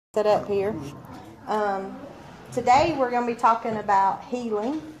Set up here. Today we're going to be talking about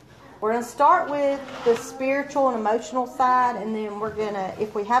healing. We're going to start with the spiritual and emotional side, and then we're going to,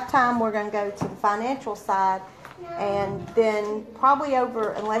 if we have time, we're going to go to the financial side, and then probably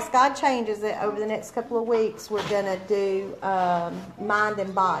unless God changes it, over the next couple of weeks, we're going to do mind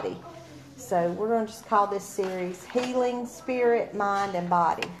and body. So we're going to just call this series Healing, Spirit, Mind, and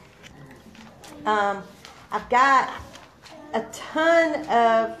Body. I've got a ton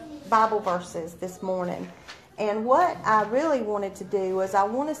of Bible verses this morning, and what I really wanted to do was I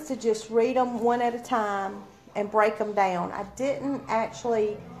want us to just read them one at a time and break them down. I didn't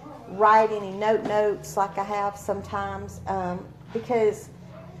actually write any notes like I have sometimes, because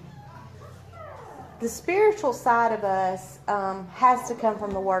the spiritual side of us has to come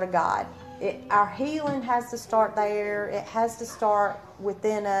from the Word of God. Our healing has to start there. It has to start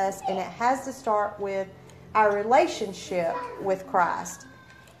within us, and it has to start with our relationship with Christ.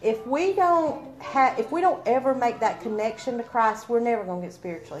 If we don't ever make that connection to Christ, we're never going to get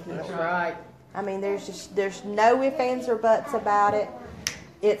spiritually healed. That's right. I mean, there's no ifs, ands, or buts about it.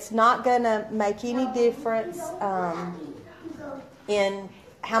 It's not going to make any difference in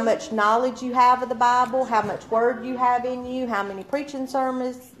how much knowledge you have of the Bible, how much word you have in you, how many preaching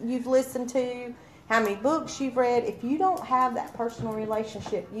sermons you've listened to, how many books you've read. If you don't have that personal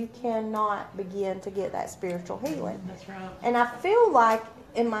relationship, you cannot begin to get that spiritual healing. That's right. And I feel like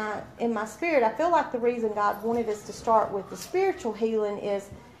in my spirit, I feel like the reason God wanted us to start with the spiritual healing is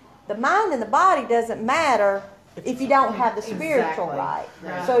the mind and the body doesn't matter if you don't have the spiritual right.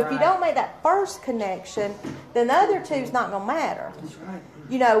 So if you don't make that first connection, then the other two's not going to matter. That's right.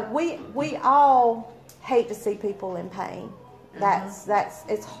 You know, we all hate to see people in pain.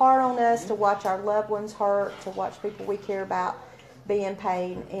 It's hard on us to watch our loved ones hurt, to watch people we care about be in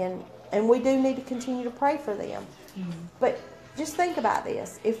pain, and we do need to continue to pray for them. Mm-hmm. But just think about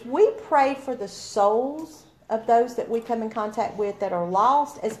this. If we pray for the souls of those that we come in contact with that are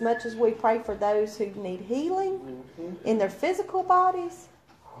lost as much as we pray for those who need healing in their physical bodies,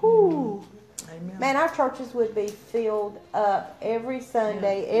 whoo, man, our churches would be filled up every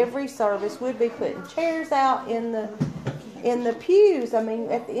Sunday, every service. We'd be putting chairs out in the pews, at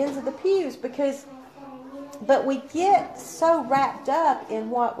the ends of the pews, but we get so wrapped up in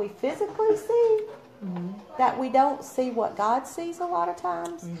what we physically see that we don't see what God sees a lot of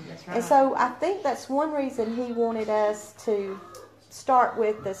times. That's right. And so I think that's one reason He wanted us to start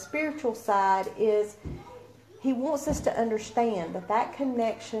with the spiritual side, is He wants us to understand that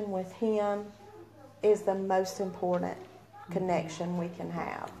connection with Him is the most important connection we can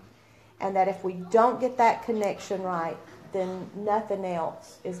have. And that if we don't get that connection right, then nothing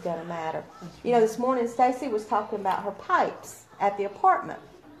else is going to matter. You know, this morning Stacy was talking about her pipes at the apartment,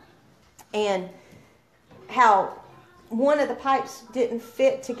 and how one of the pipes didn't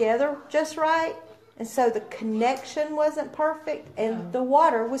fit together just right, and so the connection wasn't perfect, and the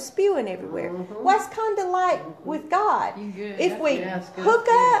water was spewing everywhere. Well, it's kind of like with God. If we hook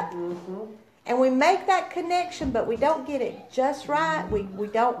up and we make that connection, but we don't get it just right, we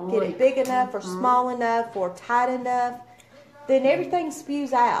don't get it big enough or small enough or tight enough, then everything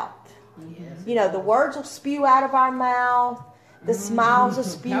spews out. You know, the words will spew out of our mouth. The smiles will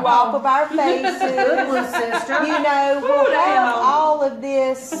spew off of our faces. You know, we'll have all of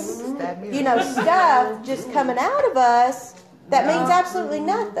this, stuff just coming out of us that means absolutely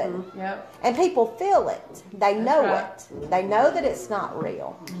nothing. And people feel it. They know it. They know that it's not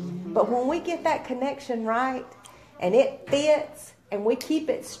real. But when we get that connection right, and it fits, and we keep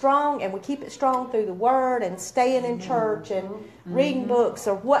it strong, and we keep it strong through the Word and staying in church and reading books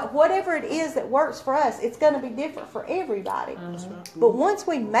or whatever it is that works for us, it's going to be different for everybody. But once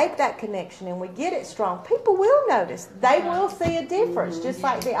we make that connection and we get it strong, people will notice. They will see a difference, just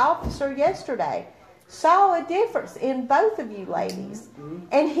like the officer yesterday saw a difference in both of you ladies.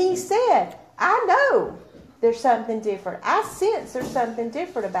 And he said, I know there's something different. I sense there's something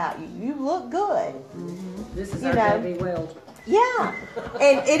different about you. You look good. This is our J.B. Weld. Yeah,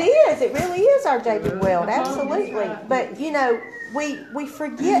 and it is. It really is our J.B. Weld, absolutely. But, we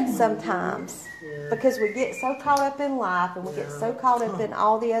forget sometimes because we get so caught up in life and we get so caught up in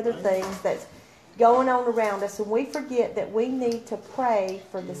all the other things that's going on around us, and we forget that we need to pray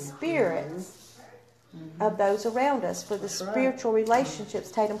for the spirits of those around us, for the spiritual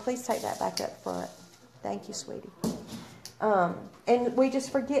relationships. Tatum, please take that back up front. Thank you, sweetie. And we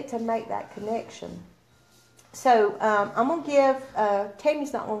just forget to make that connection. So I'm going to give,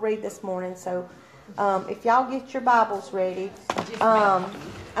 Tammy's not going to read this morning, so if y'all get your Bibles ready, I'm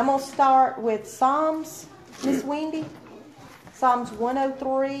going to start with Psalms, Miss Wendy, Psalms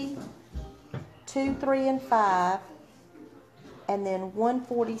 103, 2, 3, and 5, and then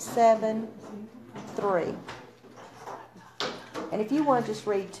 147:3. And if you want to just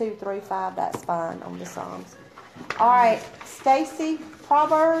read 2 through 5, that's fine on the Psalms. All right, Stacy,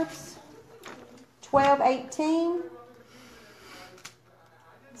 Proverbs 12:18,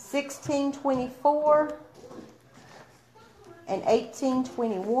 16:24, and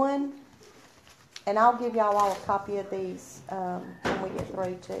 18:21. And I'll give y'all all a copy of these when we get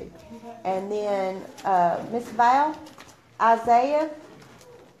through too. And then Miss Val, Isaiah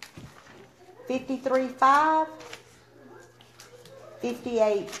 53:5,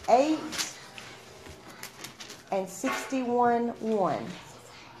 58:8, and 61:1.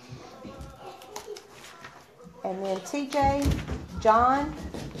 And then TJ, John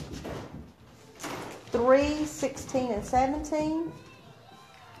 3:16 and 17,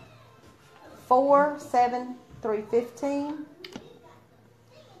 4:7 through 15,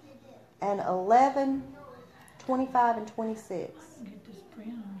 and 11:25 and 26.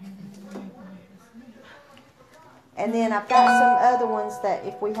 And then I've got some other ones that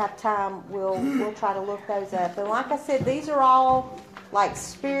if we have time, we'll try to look those up. And like I said, these are all like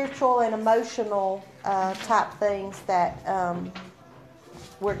spiritual and emotional type things that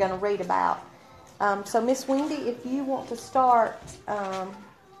we're going to read about. So Miss Wendy, if you want to start,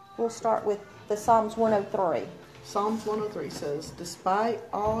 we'll start with the Psalms 103. Psalms 103 says, "Despite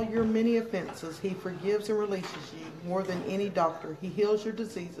all your many offenses, he forgives and releases you more than any doctor. He heals your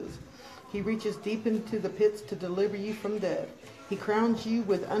diseases. He reaches deep into the pits to deliver you from death. He crowns you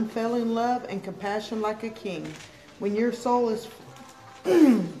with unfailing love and compassion like a king. When your soul is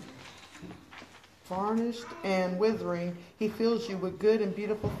varnished and withering, he fills you with good and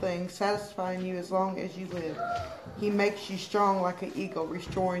beautiful things, satisfying you as long as you live. He makes you strong like an eagle,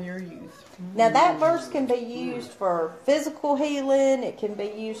 restoring your youth." Now that verse can be used for physical healing. It can be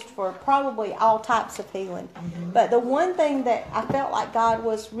used for probably all types of healing. But the one thing that I felt like God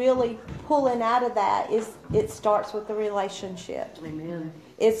was really pulling out of that is it starts with the relationship. Amen.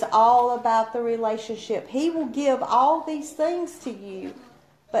 It's all about the relationship. He will give all these things to you.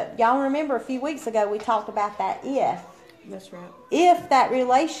 But y'all remember a few weeks ago we talked about that if. That's right. If that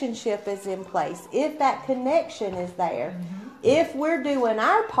relationship is in place, if that connection is there, if we're doing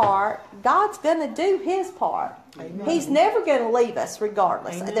our part, God's going to do His part. Amen. He's never going to leave us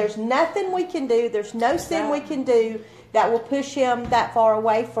regardless. Amen. There's nothing we can do. There's no sin we can do that will push Him that far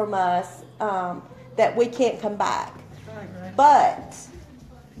away from us that we can't come back.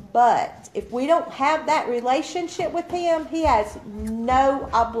 But if we don't have that relationship with Him, He has no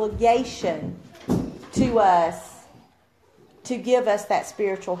obligation to us to give us that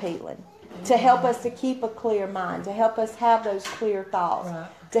spiritual healing, to help us to keep a clear mind, to help us have those clear thoughts,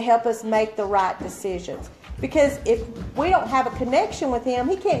 to help us make the right decisions. Because if we don't have a connection with Him,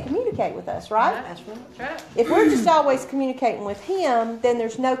 He can't communicate with us, right? That's right. If we're just always communicating with Him, then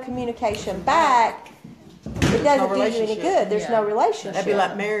there's no communication back. It doesn't do you any relationship. good. There's no relationship. That'd be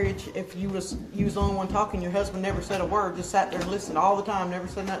like marriage. If you was the only one talking, your husband never said a word, just sat there and listened all the time, never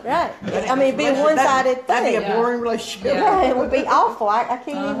said nothing. Right. That ain't I mean, it'd be a one-sided thing. That'd be a boring relationship. Yeah, it would be awful. I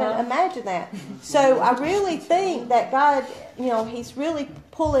can't even imagine that. So I really think that God, He's really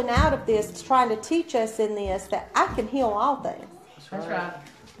pulling out of this, trying to teach us in this that I can heal all things. That's right.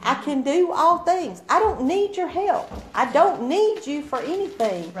 I can do all things. I don't need your help. I don't need you for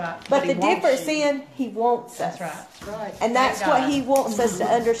anything. Right. But He the wants difference you. in He wants us. That's right. That's right. And that's Thank what God. He wants us to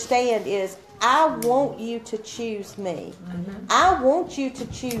understand is I want you to choose me. I want you to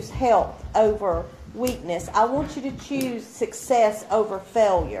choose health over weakness. I want you to choose success over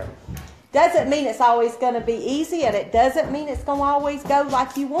failure. Doesn't mean it's always going to be easy, and it doesn't mean it's going to always go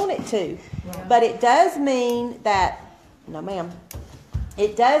like you want it to. Yeah. But it does mean that, no ma'am,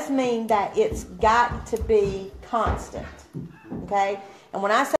 it does mean that it's got to be constant. Okay? And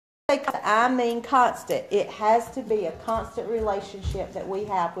when I say I mean constant, it has to be a constant relationship that we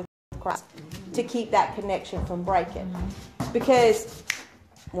have with Christ to keep that connection from breaking. Because,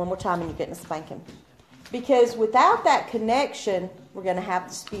 one more time and you're getting a spanking. Because without that connection, we're going to have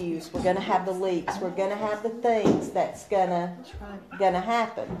the spews, we're going to have the leaks, we're going to have the things that's going to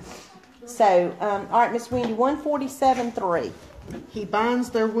happen. So, all right, Miss Wendy, 147:3. He binds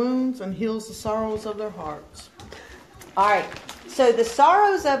their wounds and heals the sorrows of their hearts. All right. So the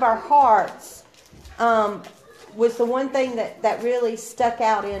sorrows of our hearts was the one thing that really stuck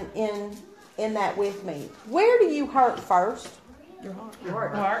out in that with me. Where do you hurt first? Your heart. Your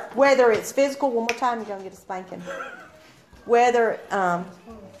heart. Whether it's physical, one more time, you're going to get a spanking. Whether,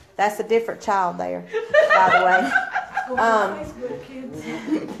 that's a different child there, by the way.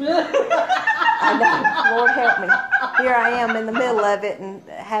 I know, Lord help me. Here I am in the middle of it and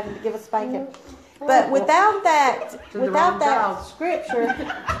having to give a spanking. But without that, To the wrong child. scripture,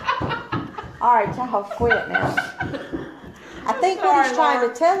 all right, y'all quit now. I think what he's Sorry, trying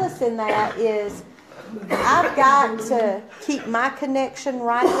to tell us in that is I've got to keep my connection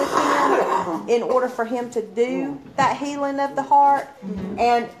right with him in order for him to do that healing of the heart.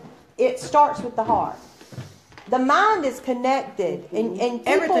 And it starts with the heart. The mind is connected, and people,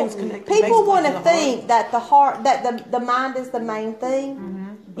 Everything's connected people basically want to to the think that the heart, that the mind is the main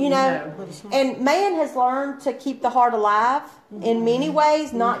thing, you know. And man has learned to keep the heart alive in many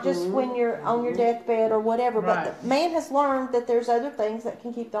ways, not just when you're on your deathbed or whatever. But Right. man has learned that there's other things that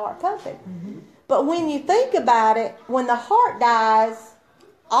can keep the heart pumping. But when you think about it, when the heart dies,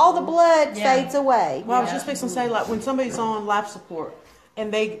 all the blood Yeah. fades away. Well, I was just fixing to say, like, when somebody's on life support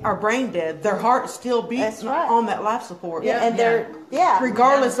and they are brain dead, their heart still beats That's right. on that life support. Yeah, and they're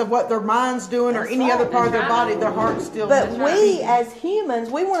Regardless of what their mind's doing or That's any right. other part of their That's body, right. their heart's still. But right. we, as humans,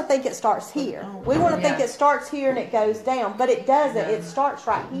 we want to think it starts here. We want to think Yeah. it starts here and it goes down, but it doesn't. It starts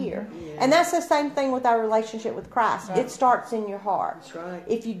right here. And that's the same thing with our relationship with Christ. It starts in your heart. That's right.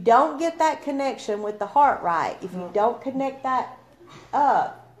 If you don't get that connection with the heart right, if you don't connect that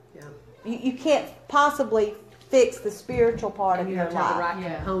up, Yeah. you can't possibly fix the spiritual part And of you your have to have the life. right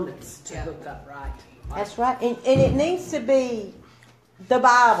Yeah. components to Yeah. hook up right. That's right. And it needs to be the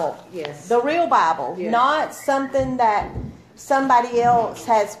Bible. Yes. The real Bible, Yes. not something that somebody else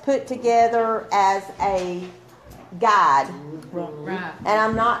has put together as a guide. Right. And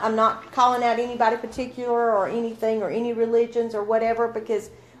I'm not calling out anybody particular or anything or any religions or whatever, because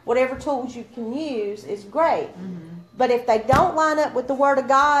whatever tools you can use is great. But if they don't line up with the Word of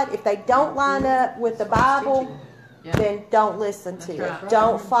God, if they don't line up with the Bible, Yeah. then don't listen to That's it. right.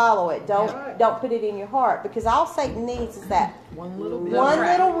 Don't follow it. Don't Right. don't put it in your heart, because all Satan needs is that one little bit. Little one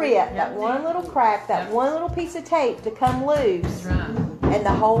crack. little rip, Yep. that one little crack, that Yep. one little piece of tape to come loose, That's right. and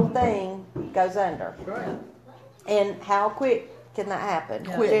the whole thing goes under. Right. And how quick can that happen?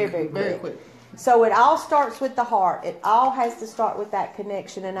 Yeah. Quick, Very quick. quick. So it all starts with the heart. It all has to start with that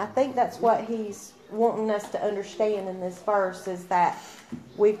connection. And I think that's what he's wanting us to understand in this verse, is that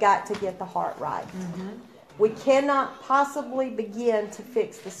we've got to get the heart right. We cannot possibly begin to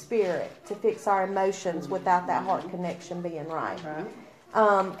fix the spirit, to fix our emotions, without that heart connection being right.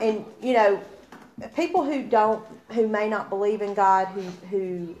 Right. And you know, people who may not believe in God,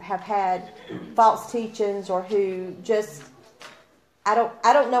 who have had false teachings, or who just, I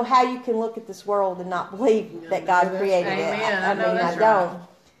don't know how you can look at this world and not believe that God created it. Amen. I I know mean, that's I don't. right.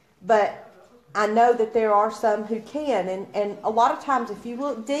 But I know that there are some who can, and a lot of times if you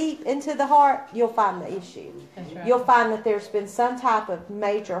look deep into the heart, you'll find the issue. That's right. You'll find that there's been some type of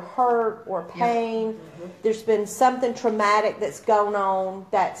major hurt or pain. There's been something traumatic that's gone on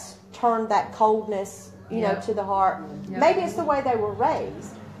that's turned that coldness, you know, Yeah. to the heart. Yeah. Maybe it's the way they were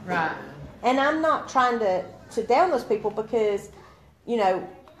raised. Right. And I'm not trying to down those people, because, you know,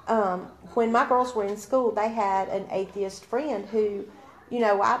 when my girls were in school, they had an atheist friend who, you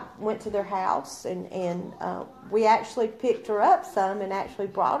know, I went to their house and we actually picked her up some and actually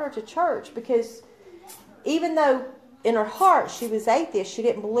brought her to church, because even though in her heart she was atheist, she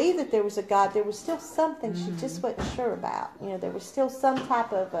didn't believe that there was a God, there was still something she just wasn't sure about. You know, there was still some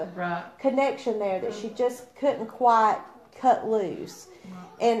type of a Right. connection there that she just couldn't quite cut loose.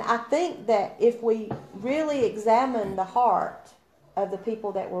 And I think that if we really examine the heart of the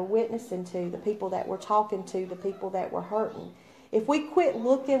people that we're witnessing to, the people that we're talking to, the people that we're hurting, if we quit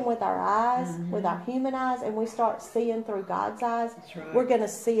looking with our eyes, with our human eyes, and we start seeing through God's eyes, right. we're going to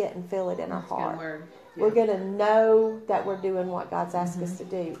see it and feel it in our That's a good heart. word. We're going to know that we're doing what God's asked us to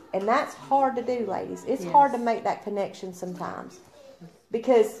do. And that's hard to do, ladies. It's Yes. hard to make that connection sometimes.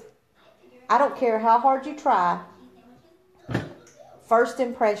 Because I don't care how hard you try, first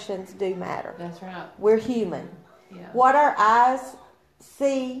impressions do matter. That's right. We're human. Yeah. What our eyes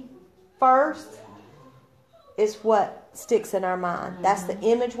see first is what sticks in our mind. That's the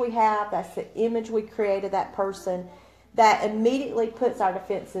image we have. That's the image we create of that person, that immediately puts our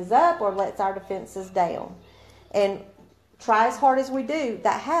defenses up or lets our defenses down. And try as hard as we do,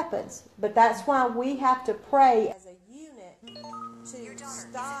 that happens. But that's why we have to pray as a unit to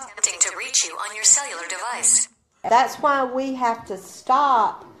stop. Attempting to reach you on your cellular device. That's why we have to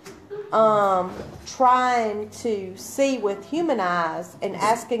stop trying to see with human eyes and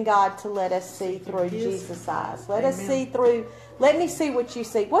asking God to let us see through Jesus' eyes. Let us see through. Let me see what you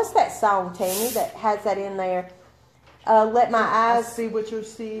see. What's that song, Tammy, that has that in there? Let my I eyes. see what you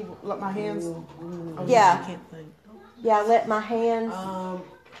see. Let my hands. Oh, Yeah. I can't think. Yeah, let my hands.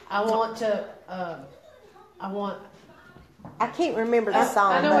 I want to. I want I can't remember the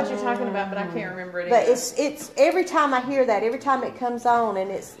song. I know but, what you're talking about, but I can't remember it but either. it's every time I hear that, every time it comes on, and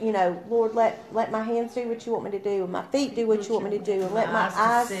it's, Lord, let my hands do what you want me to do, and my feet do what you want me to do, and let my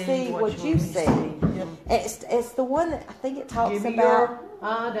eyes see what you see. And it's the one that I think it talks Give me about.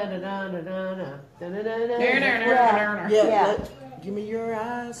 Yeah. Give me your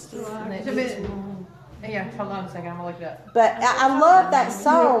eyes. Yeah, hold on a second. I'm gonna look it up. But I love that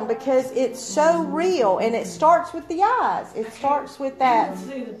song because it's so real, and it starts with the eyes. It starts with that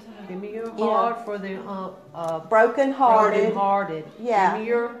Give me your heart for the broken-hearted. broken-hearted. Yeah. Give me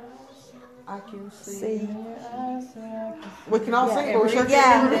your. I can see. See, We can all sing, but we sure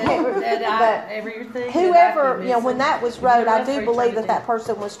yeah. That everything. Whoever, when that was wrote, I do believe that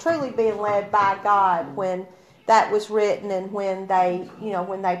person was truly being led by God when that was written, and when they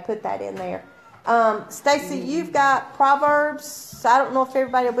put that in there. Stacy, you've got Proverbs. I don't know if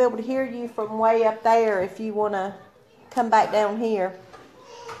everybody will be able to hear you from way up there. If you want to come back down here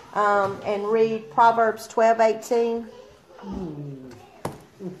and read Proverbs 12:18.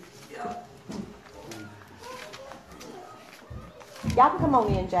 Y'all can come on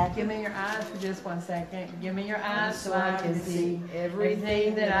in, Jackie. Give me your eyes for just 1 second. Give me your eyes so I can see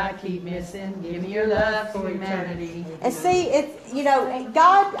everything that I keep missing. Give me your love for humanity. And see, it's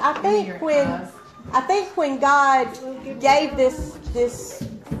God. I think when God gave this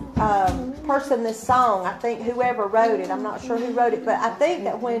person this song, I think whoever wrote it, I'm not sure who wrote it, but I think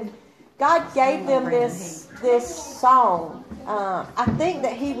that when God gave them this song, I think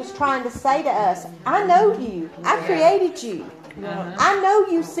that He was trying to say to us, I know you. I created you. I know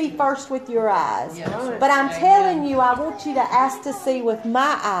you see first with your eyes, but I'm telling you, I want you to ask to see with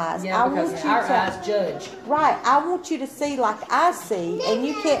my eyes. Yeah, I because want you our to, eyes judge. right. I want you to see like I see, and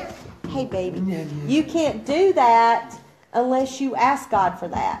you can't. Hey, baby, you can't do that unless you ask God for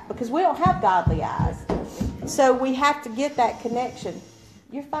that, because we don't have godly eyes. So we have to get that connection.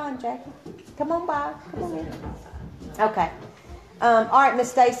 You're fine, Jackie. Come on by. Come on in. Okay. All right,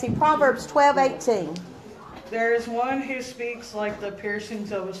 Miss Stacy. Proverbs 12:18. There is one who speaks like the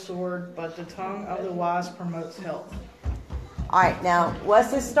piercings of a sword, but the tongue of the wise promotes health. All right, now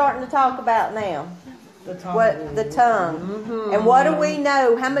what's this starting to talk about now? The tongue. What the tongue? And what do we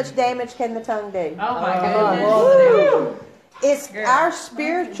know? How much damage can the tongue do? Oh my goodness. It's our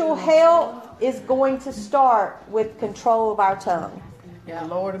spiritual health is going to start with control of our tongue. The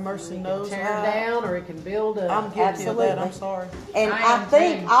Lord of mercy knows Tear how. down or it can build up. I'm guilty of that. Absolutely. I'm sorry. And I I am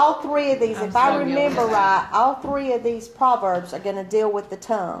think too. all three of these, I'm if I so guilty remember of that. right, all three of these proverbs are going to deal with the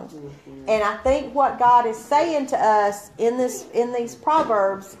tongue. And I think what God is saying to us in these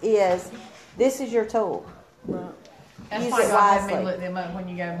proverbs is, this is your tool. That's Use why it God had me wisely. look them up when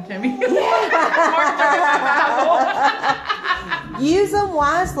you gave them to me. Use them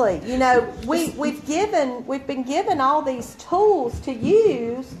wisely. We've been given all these tools to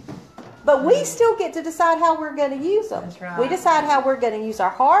use, but we still get to decide how we're going to use them. That's right. We decide how we're going to use our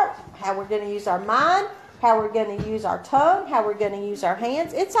heart, how we're going to use our mind, how we're going to use our tongue, how we're going to use our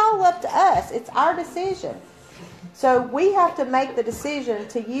hands. It's all up to us. It's our decision. So we have to make the decision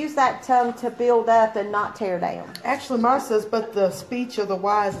to use that tongue to build up and not tear down. Actually, mine says, but the speech of the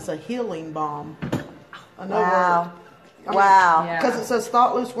wise is a healing balm. Wow. Wow. Yeah. Because it says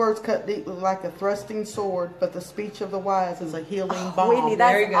thoughtless words cut deeply like a thrusting sword, but the speech of the wise is a healing balm. Whitney,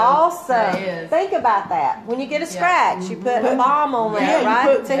 There you that's go. awesome. That is. Think about that. When you get a scratch, you put a balm on Yeah, that,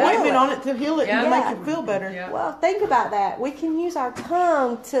 right? you put to heal ointment it. on it to heal it and Yeah. make it feel better. Yeah. Well, think about that. We can use our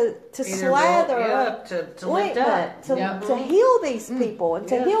tongue to Either slather build up to lift up. ointment to, Yeah. to heal these people and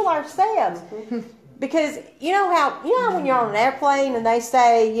to heal ourselves. Because you know how when you're on an airplane and they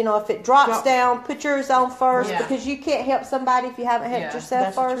say, if it drops down, put yours on first, Yeah. because you can't help somebody if you haven't helped Yeah, yourself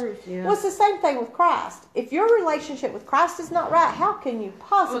that's the first. truth, yeah. Well, it's the same thing with Christ. If your relationship with Christ is not right, how can you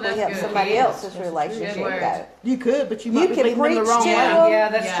possibly that's help good. somebody Yes. else's relationship Good words. go? You could, but you You might be can leading them the preach wrong to way. them. Yeah,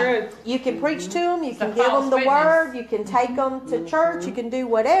 that's Yeah. true. You can preach to them. You can a give false them the witness. word. You can take them to church. You can do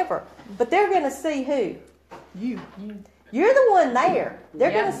whatever. But they're going to see who? You. You're the one there.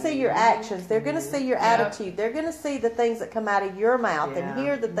 They're Yeah. going to see your actions. They're going to see your attitude. They're going to see the things that come out of your mouth and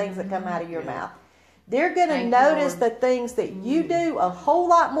hear the things that come out of your mouth. They're going to Thank you, notice Lord. the things that you do a whole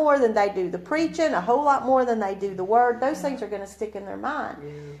lot more than they do the preaching, a whole lot more than they do the word. Those things are going to stick in their mind.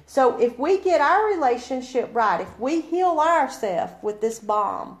 So if we get our relationship right, if we heal ourselves with this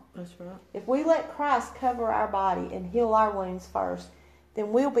balm, That's right. if we let Christ cover our body and heal our wounds first,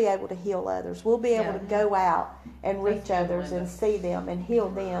 then we'll be able to heal others. We'll be able to go out and reach good, others and Linda. see them and heal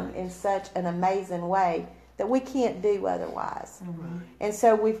them in such an amazing way that we can't do otherwise. And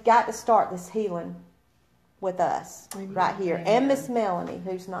so we've got to start this healing with us right here. And Miss Melanie,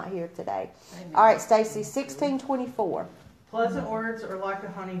 who's not here today. All right, Stacy, 16:24. Pleasant words are like a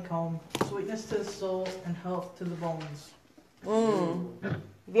honeycomb, sweetness to the soul and health to the bones.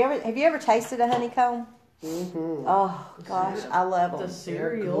 Have you ever tasted a honeycomb? Oh gosh, I love The them.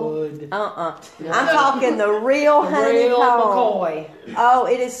 cereal. I'm talking the real Real honeycomb. McCoy. Oh,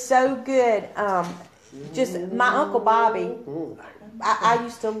 it is so good. Just my Uncle Bobby, I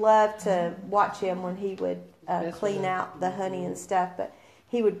used to love to watch him when he would clean out the honey and stuff, but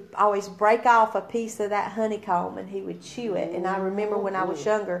he would always break off a piece of that honeycomb and he would chew it. And I remember when I was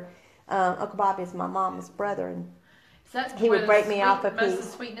younger, Uncle Bobby is my mom's brother, and he would break me off a Most of the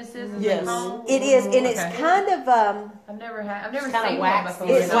piece. sweetness is in Yes. the home? It is, and it's Okay. kind of I've never kinda seen one waxy.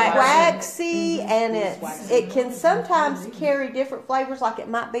 before. it's Waxy. waxy, and it can sometimes carry different flavors. Like it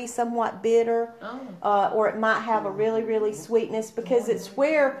might be somewhat bitter, or it might have a really sweetness, because it's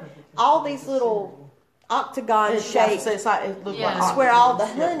where all these little octagon shapes. It's like, it looks Yeah. like It's where all the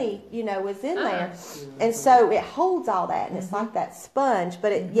octopus, yeah. honey, is in there, and so it holds all that, and it's like that sponge,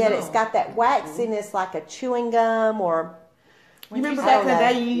 but yet it's got that waxiness like a chewing gum or. You remember I back in don't the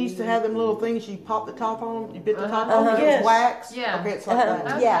know. day, you used to have them little things you pop the top on, you bit the top Uh-huh. on, it Yes. was wax. Yeah. Okay, it's like that.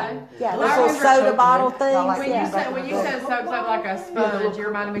 Okay. Yeah, I those little remember soda choking. bottle I things. like When it. you Yeah. said soaks up like a sponge, you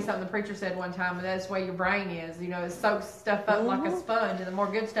reminded me something the preacher said one time, and that's the way your brain is. It soaks stuff up like a sponge, and the more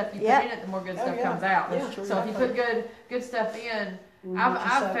good stuff you put Yep. in it, the more good Oh, stuff yeah. comes out. That's true. So if you put good stuff in,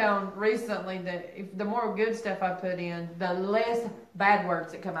 I've found recently that if the more good stuff I put in, the less bad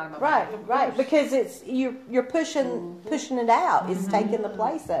words that come out of my mouth. Right, because it's you're pushing it out. It's taking the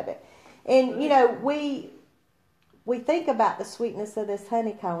place of it, and we think about the sweetness of this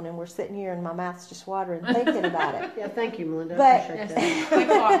honeycomb, and we're sitting here, and my mouth's just watering thinking about it. Yeah, thank you, Melinda. But- I appreciate that. Yes.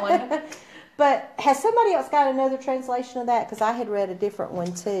 Thanks a lot, Linda. But has somebody else got another translation of that? Because I had read a different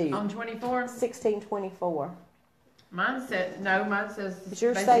one too. On 24, 1624. mine says Does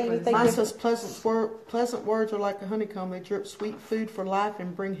yours say basically anything Mine different? says pleasant words are like a honeycomb. They drip sweet food for life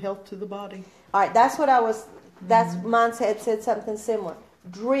and bring health to the body. All right, that's what I was. That's mine said something similar.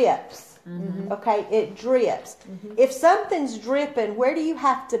 Drips. Okay, it drips. If something's dripping, where do you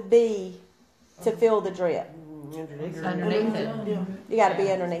have to be to feel the drip? underneath it, Yeah. You got to be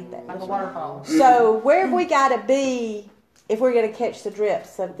underneath it. like a waterfall. So where have we got to be if we're going to catch the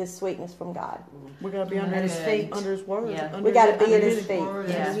drips of this sweetness from God? We gotta be under That's his good. feet, under his word. Yeah. under We gotta his- be at under his feet. word,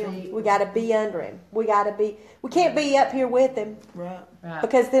 Yeah. under him. We got to be under Him. We can't be up here with Him, Right. Right.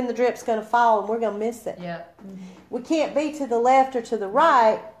 because then the drip's going to fall and we're going to miss it. Yeah. We can't be to the left or to the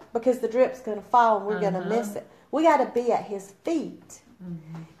right, because the drip's going to fall and we're going to miss it. We got to be at His feet.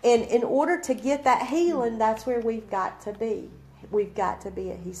 And in order to get that healing, that's where we've got to be. We've got to be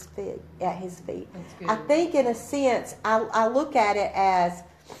at His feet. At His feet. That's good. I think, in a sense, I look at it as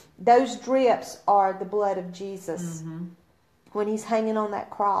those drips are the blood of Jesus when He's hanging on that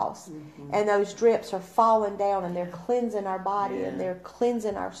cross, and those drips are falling down and they're cleansing our body and they're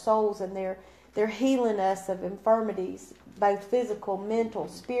cleansing our souls, and they're healing us of infirmities, both physical, mental,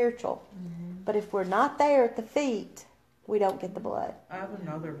 spiritual. But if we're not there at the feet, we don't get the blood. I have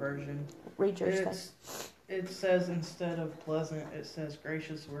another version. Read yours. Steph. It says, instead of pleasant, it says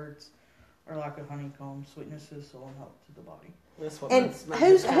gracious words are like a honeycomb, sweetness to the soul and health to the body. That's what And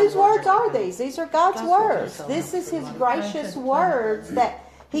whose words are these? These are God's words. This is His gracious words that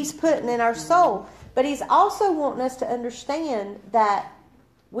He's putting in our soul. But He's also wanting us to understand that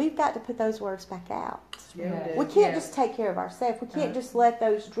we've got to put those words back out. Yeah. We can't just take care of ourselves. We can't just let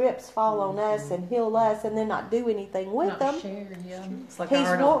those drips fall on us and heal us and then not do anything with them. It's like He's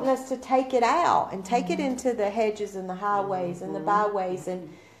our wanting us to take it out and take it into the hedges and the highways and the byways,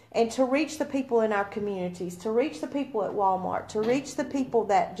 and to reach the people in our communities, to reach the people at Walmart, to reach the people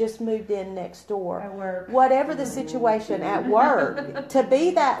that just moved in next door. At work. Whatever the situation, at work, to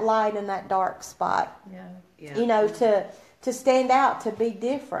be that light in that dark spot. Yeah. To stand out, to be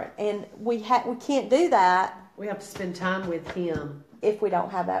different. And we can't do that We have to spend time with Him. if we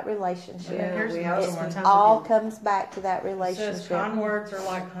don't have that relationship. Yeah, here's we another have to one. spend It time all with Him. comes back to that It says, relationship. kind words are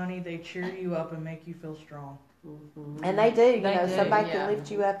like honey, they cheer you up and make you feel strong. And they do, They do, somebody yeah. can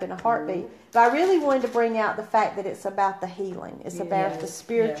lift you up in a heartbeat. But I really wanted to bring out the fact that it's about the healing. It's about the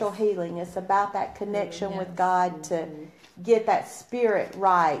spiritual healing. It's about that connection with God to get that spirit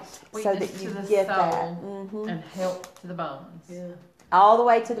right, so that Sweetness you to the get soul that and help to the bones. Yeah. all the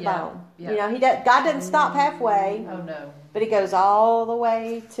way to the Yeah, bone. yeah. God doesn't stop halfway, Oh no. but He goes all the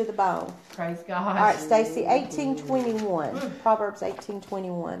way to the bone. Praise God. All right, Stacy, 18:21. Proverbs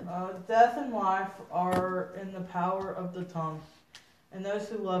 18:21. Death and life are in the power of the tongue, and those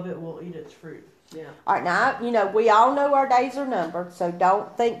who love it will eat its fruit. Yeah. All right, now we all know our days are numbered, so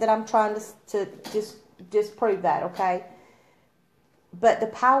don't think that I'm trying to just disprove that. Okay, but the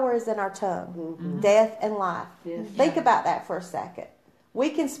power is in our tongue, death and life. Yes. Think about that for a second. We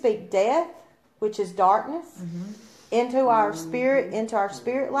can speak death, which is darkness, into our spirit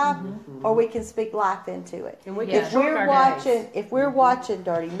life, or we can speak life into it. And we Yeah. can If shorten we're our watching, days. if we're watching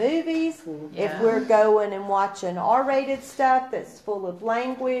dirty movies, if Yeah. we're going and watching R-rated stuff that's full of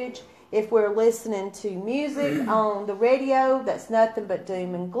language, if we're listening to music on the radio that's nothing but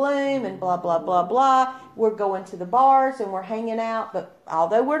doom and gloom and blah blah blah blah, we're going to the bars and we're hanging out. But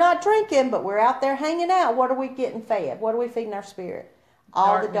although we're not drinking, but we're out there hanging out, what are we getting fed? What are we feeding our spirit?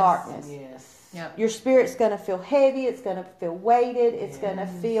 All the darkness. Yes. Yep. Your spirit's going to feel heavy. It's going to feel weighted. It's going to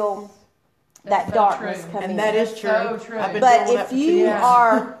feel That's that so darkness true. come And in. that is That's true. so true. I've been But doing that if for 2 you years.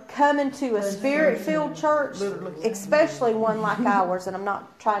 are coming to a spirit-filled church, especially one like ours, and I'm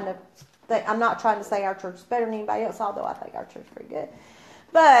not trying to say our church is better than anybody else, although I think our church is pretty good.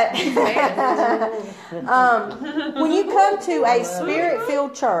 But when you come to a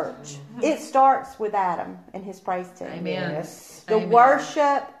spirit-filled church, it starts with Adam and his praise team. Amen. Yes. The Amen.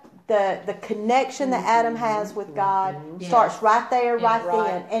 worship, the connection that Adam has with God starts right there, right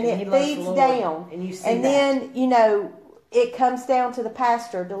then, and he it loves the feeds Lord. down. And you see And that. then, it comes down to the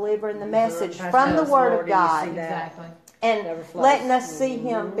pastor delivering the message Pastor from the loves Word Lord, of and you God see that. Exactly. and Never flows. letting us see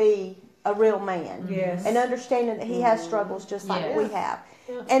him be a real man. Yes. And understanding that he has struggles just like Yes. we have.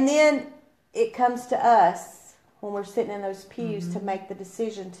 And then it comes to us when we're sitting in those pews to make the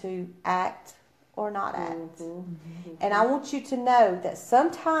decision to act or not act. And I want you to know that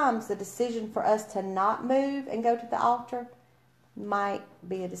sometimes the decision for us to not move and go to the altar might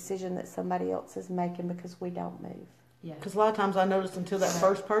be a decision that somebody else is making because we don't move. Yeah. Because a lot of times I notice until that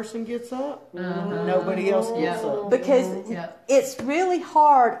first person gets up, nobody else gets Yeah. up. Because Yeah. it's really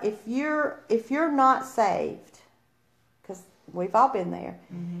hard if you're not saved, because we've all been there.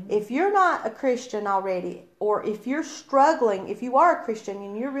 If you're not a Christian already, or if you're struggling, if you are a Christian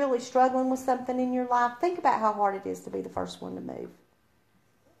and you're really struggling with something in your life, think about how hard it is to be the first one to move.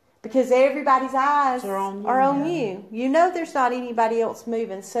 Because everybody's eyes Are on you. are on you. You know there's not anybody else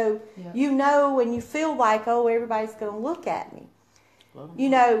moving. So Yeah. you know and you feel like, oh, everybody's going to look at me. You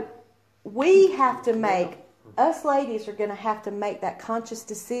know, we have to us ladies are going to have to make that conscious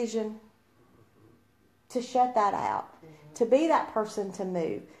decision to shut that out, to be that person to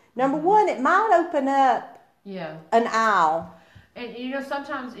move. Number one, it might open up Yeah. an aisle. And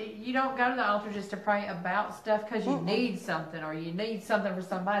sometimes you don't go to the altar just to pray about stuff because you need something or you need something for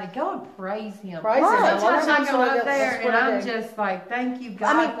somebody. Go and praise Him. Praise Him. Right. A lot of Sometimes I times go when up that's there what and I I'm do. just like, thank you,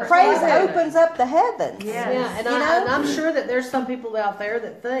 God. I mean, for praise everything. opens up the heavens. Yes. Yeah, and, You know? I'm sure that there's some people out there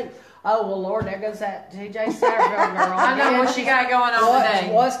that think, oh, well, Lord, there goes that TJ Satterfield girl. I know what she got going on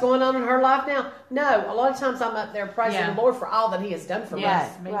today. What's going on in her life now? No, a lot of times I'm up there praising Yeah. the Lord for all that He has done for Yes,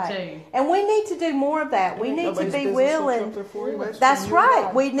 me. me too. And we need to do more of that. We need to Nobody's be business will willing. come there for you. That's for you.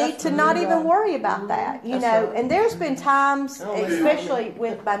 right. We need That's to for not you. even worry about that, you That's know. right. And there's been times, especially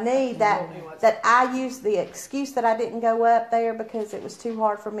with my knee, that I used the excuse that I didn't go up there because it was too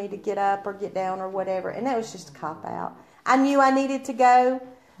hard for me to get up or get down or whatever, and that was just a cop out. I knew I needed to go.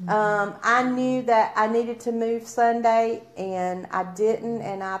 I knew that I needed to move Sunday, and I didn't,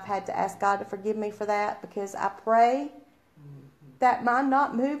 and I've had to ask God to forgive me for that because I pray that my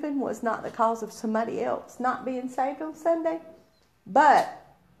not moving was not the cause of somebody else not being saved on Sunday. But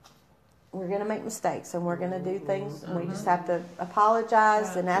we're going to make mistakes, and we're going to do things, and we just have to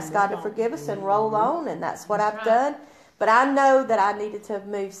apologize and ask God to forgive us and roll on, and that's what I've done. But I know that I needed to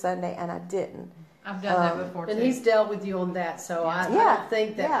move Sunday, and I didn't. I've done that before too. And He's dealt with you on that, so I Yeah. don't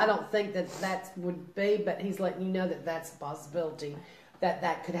think that Yeah. I don't think that would be, but He's letting you know that that's a possibility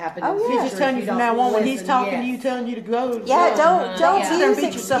that could happen. Oh, in the yeah. future He's just telling if you from don't now on when he's listen. talking Yes. to you, telling you to go. Yeah, don't Yeah. Sit there use and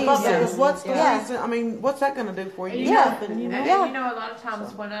beat yourself up excuses. because what's the Yeah. reason? I mean, what's that going to do for you? Yeah. Nothing, you know. And Yeah. a lot of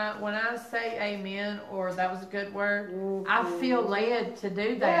times when I say amen or that was a good word, I feel led to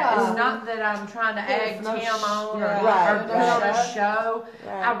do that. Yeah. It's not that I'm trying to egg no Tim on or, Right, or put on a right. show.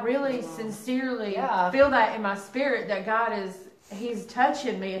 Right. I really sincerely Yeah. feel that in my spirit that He's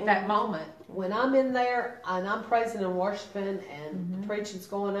touching me at that moment. When I'm in there and I'm praising and worshiping and preaching's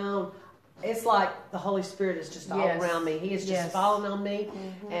going on, it's like the Holy Spirit is just all Yes. around me. He is just Yes. falling on me,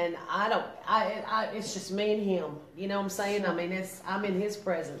 and it's just me and Him. You know what I'm saying? I mean, I'm in His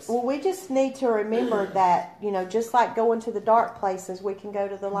presence. Well, we just need to remember that, just like going to the dark places, we can go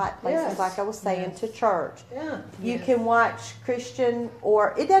to the light places, Yes. like I was saying, to church. Yeah. You can watch Christian,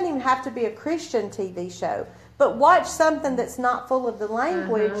 or it doesn't even have to be a Christian TV show, but watch something that's not full of the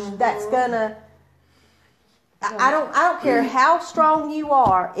language that's going to I don't care how strong you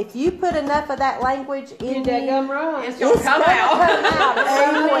are. If you put enough of that language in You you, daggum right. It's gonna come out. come out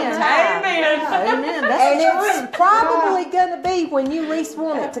at some point in time. Amen. And That's it's probably going to be when you least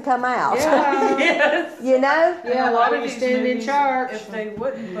want it to come out. Yeah. Yes. You know? Yeah, a lot when of you these stand in movies, church. if they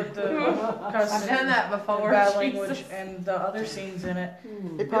wouldn't put the I've cussing, done that before. bad Jesus. language and the other scenes in it,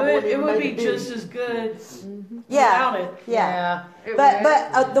 it. Probably wouldn't it even would make be it big. just as good Yeah. without it. Yeah. It But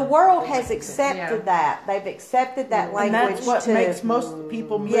would. the world has accepted Yeah. that. They've accepted that And language that's what to makes most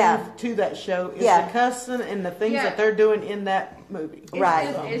people move Yeah. to that show is Yeah. the cussing and the things Yeah. that they're doing in that movie. It's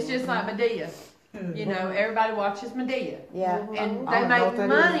Right. Just, it's just like Medea. You know, everybody watches Medea. yeah. And I they don't know what make that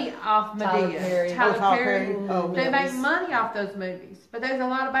money off Tyler Medea. Perry. Oh, Tyler Perry. Oh, They movies. make money off those movies. But there's a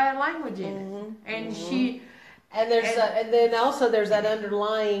lot of bad language in it. And she And and then also there's that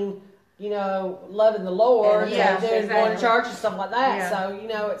underlying, loving the Lord. And yeah, there's going exactly. to church and stuff like that. Yeah.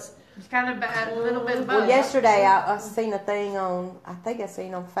 So it's kind of bad, a little bit of both. Well, yesterday I seen a thing I think I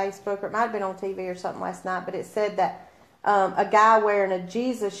seen on Facebook, or it might have been on TV or something last night, but it said that a guy wearing a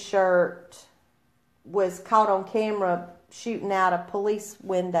Jesus shirt was caught on camera shooting out a police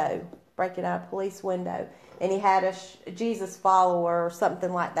window, breaking out a police window, and he had a Jesus follower or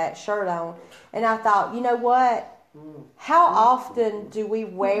something like that shirt on. And I thought, you know what? How often do we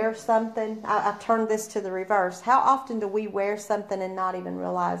wear something? I turned this to the reverse. How often do we wear something and not even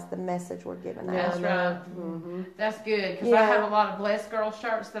realize the message we're giving out? That's right. That's good because I Yeah. have a lot of blessed girl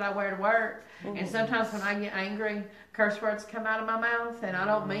shirts that I wear to work, and sometimes when I get angry, curse words come out of my mouth, and I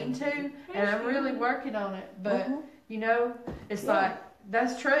don't mean to, and I'm really working on it. But it's like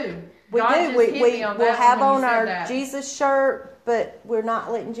that's true. We God do. just We hit me on we'll that have when you on said our that. Jesus shirt, but we're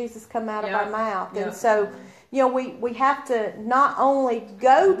not letting Jesus come out of Yeah. our mouth. Yeah. And so, we have to not only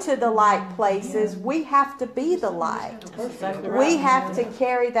go to the light places, we have to be the light. We have to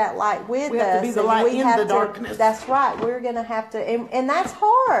carry that light with We us. have to be the and light we in have the to- darkness. That's right. We're going to have to, and that's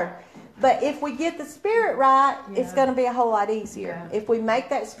hard. But if we get the spirit right, it's going to be a whole lot easier. Yeah. If we make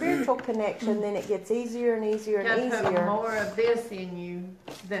that spiritual connection, then it gets easier and easier You and gotta put easier. more of this in you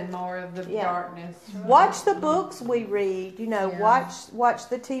than more of the Yeah. darkness. Watch the books we read, Yeah. watch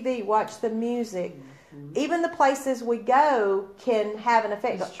the TV, watch the music. Even the places we go can have an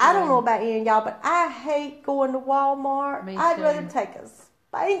effect. It's I don't true. know about any of y'all, but I hate going to Walmart. Me I'd too. rather take a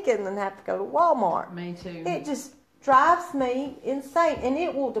spanking than have to go to Walmart. Me too. It just drives me insane, and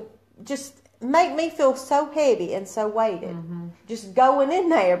it will just make me feel so heavy and so weighted. Just going in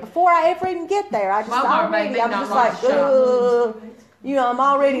there before I ever even get there, I just Walmart made already, me I'm not just like like, to shop. I'm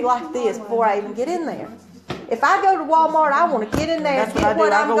already like this before I even get in there. If I go to Walmart, I want to get in there, That's what get I do.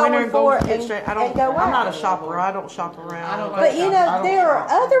 what I I'm go in there going and for, go get and straight. go out. I'm not a shopper. I don't shop around. I don't But I there are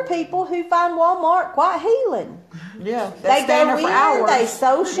shop. other people who find Walmart quite healing. Yeah, They stand go there for in, hours. they I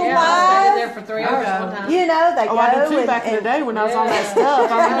stayed in socialize. there for 3 hours one time. They Oh, go I did too and, back in the and day when I was on that stuff.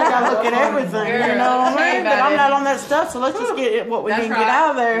 I mean, you gotta look at everything, you Girl, know what tell me I mean? But about I'm it. not on that stuff, so let's just get what we That's can right. get out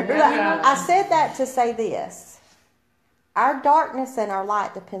of there. That's right. I said that to say this. Our darkness and our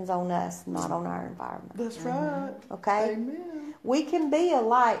light depends on us, not on our environment. That's right. Okay? Amen. We can be a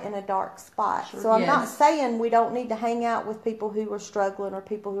light in a dark spot. So I'm not Yes. saying we don't need to hang out with people who are struggling or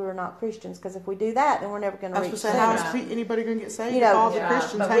people who are not Christians, because if we do that, then we're never going I to was reach going to say, how sinners. is anybody going to get saved You if know, all the yeah,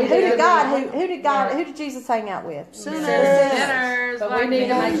 Christians but hang we Who do did together? God, who did Jesus hang out with? Sinners. Sinners, But like we need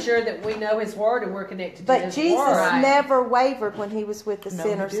to me. make sure that we know His Word and we're connected to But His Jesus Word. Right. never wavered when he was with the No, he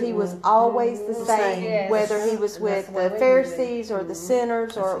sinners. He didn't. was always the same, Yes. whether he was And that's with the way the we need Pharisees or the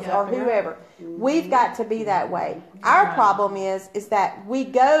sinners or exactly right. whoever. We've got to be that way. Our problem is that we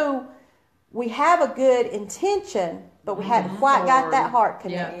have a good intention, but we hadn't quite got that heart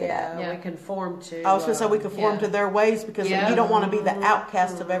connected up. We conform to. I was going to say we conform Yeah. to their ways because Yeah. you don't want to be the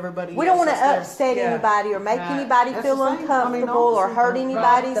outcast of everybody. We don't want to else that's upset Yeah. anybody or make Right. anybody That's feel the thing. I mean, uncomfortable or honestly, hurt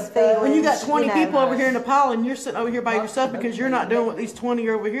anybody's The- feelings. there. When you got 20 know. people over here in a pile and you're sitting over here by yourself because you're not doing what these 20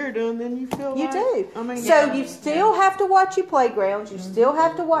 are over here doing, then you feel You like, do. I mean, So you still have to watch your playgrounds. You still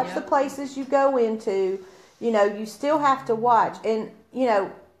have to watch Yeah. the places you go into. You still have to watch. And,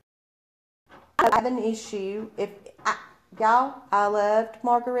 I have an issue. Y'all, I loved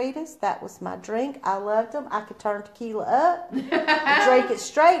margaritas. That was my drink. I loved them. I could turn tequila up, drink it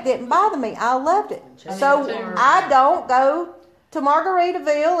straight. Didn't bother me. I loved it. So Me too. I don't go to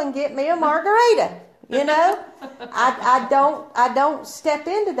Margaritaville and get me a margarita. I don't step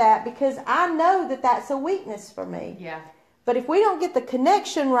into that because I know that that's a weakness for me. Yeah. But if we don't get the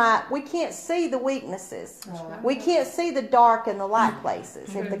connection right, we can't see the weaknesses. We can't see the dark and the light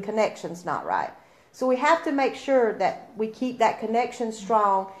places if the connection's not right. So we have to make sure that we keep that connection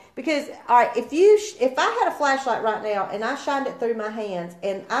strong. Because, all right, if I had a flashlight right now and I shined it through my hands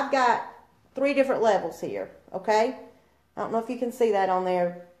and I've got 3 different levels here, okay? I don't know if you can see that on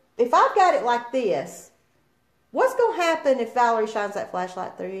there. If I've got it like this, what's going to happen if Valerie shines that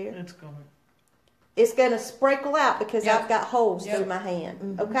flashlight through here? It's going to sprinkle out because Yep. I've got holes Yep. through my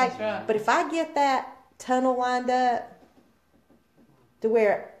hand, okay? That's right. But if I get that tunnel lined up to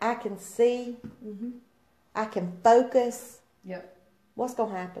where I can see, I can focus, Yep. what's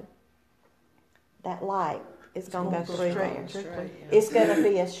going to happen? That light is going to go through there. Straight. It's going to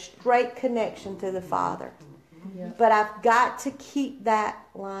be a straight connection to the Father. Yeah. But I've got to keep that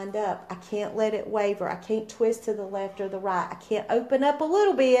lined up. I can't let it waver. I can't twist to the left or the right. I can't open up a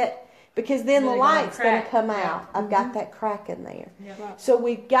little bit because then the Then it's gonna light's going to crack. come Yeah. out. I've got that crack in there. Yeah. So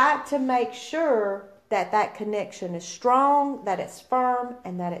we've got to make sure that that connection is strong, that it's firm,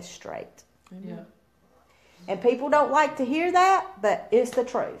 and that it's straight. Yeah. And people don't like to hear that, but it's the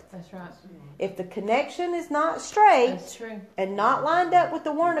truth. That's right. If the connection is not straight That's true. and not lined up with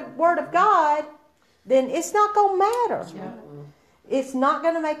the Word of God, then it's not going to matter. Yeah. It's not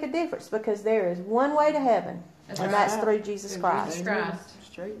going to make a difference because there is one way to heaven, That's and right. that's through Jesus Christ. Christ.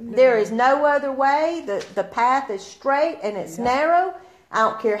 Straight and There down. is no other way. The path is straight and it's narrow. I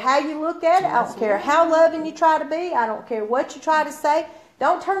don't care how you look at it. I don't care how loving you try to be. I don't care what you try to say.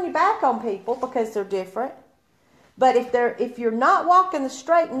 Don't turn your back on people because they're different. But if you're not walking the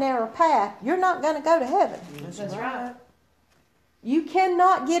straight and narrow path, you're not going to go to heaven. That's right. You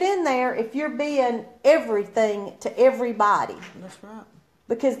cannot get in there if you're being everything to everybody. That's right.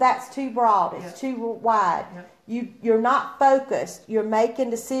 Because that's too broad. It's too wide. You're not focused. You're making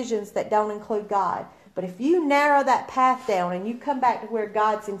decisions that don't include God. But if you narrow that path down and you come back to where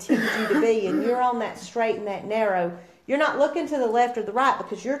God's intended you to be and you're on that straight and that narrow, you're not looking to the left or the right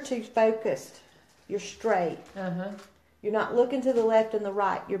because you're too focused. You're straight. Uh-huh. You're not looking to the left and the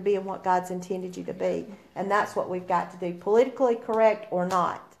right. You're being what God's intended you to be. And that's what we've got to do, politically correct or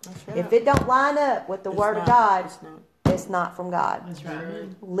not. That's right. If it don't line up with the It's Word of not. God, It's not. it's not from God. That's right.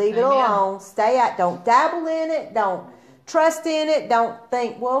 Leave it Amen. alone. Stay out. Don't dabble in it. Don't trust in it. Don't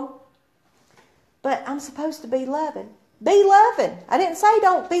think, well, but I'm supposed to be loving. Be loving. I didn't say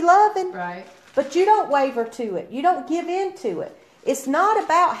don't be loving, Right. but you don't waver to it. You don't give in to it. It's not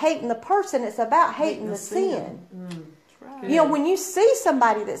about hating the person. It's about hating the sin. That's right. You know, when you see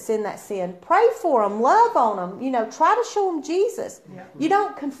somebody that's in that sin, pray for them, love on them. You know, try to show them Jesus. Yeah. You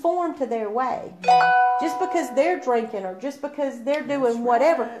don't conform to their way. Just because they're drinking or just because they're doing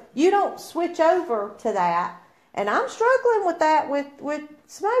whatever, you don't switch over to that. And I'm struggling with that with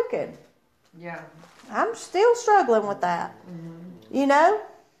smoking. Yeah. I'm still struggling with that. You know?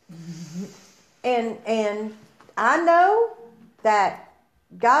 And I know that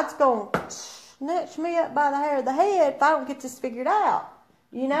God's going to snatch me up by the hair of the head if I don't get this figured out.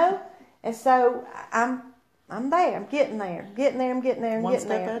 You know? And so I'm there. I'm getting there. I'm getting there. I'm getting there. I'm One getting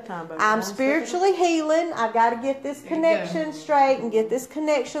step there. at a time, baby. I'm One step spiritually healing. I've got to get this you connection straight and get this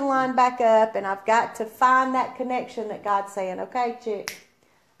connection line back up. And I've got to find that connection that God's saying, okay, chick,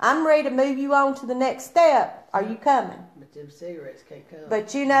 I'm ready to move you on to the next step. Are you coming? But them cigarettes can't come.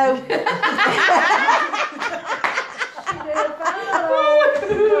 But you know,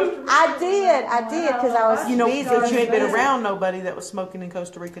 I did, because I was You know, busy. because you ain't been around nobody that was smoking in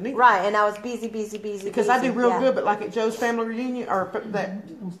Costa Rica neither. Right, and I was busy. Because I do real yeah. good, but like at Joe's family reunion or that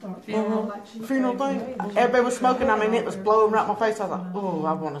funeral thing, everybody was smoking. I mean, it was blowing right in my face. I was like, "Oh,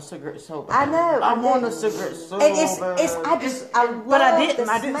 I want a cigarette so bad. I know. I want do. a cigarette so And it's bad." I love But I the didn't.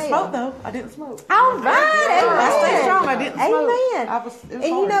 I didn't smell. smoke though. I didn't smoke. All right, amen. I stayed strong. I didn't smoke. Amen. I was, it was And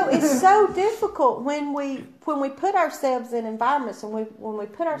you know, hard. it's so difficult when we put ourselves in environments and when we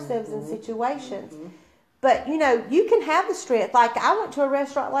put ourselves in situations. But you know, you can have the strength. Like I went to a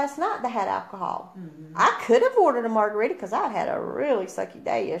restaurant last night that had alcohol. I could have ordered a margarita because I had a really sucky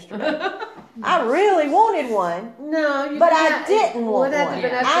day yesterday. I really wanted one. No, you But didn't I have- didn't well, want it had one. to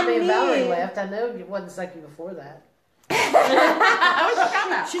been I after me and Valerie knew- left. I know it wasn't sucky before that.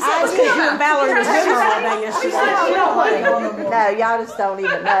 She said it was because you and Valerie was with her all day yesterday. No, y'all just don't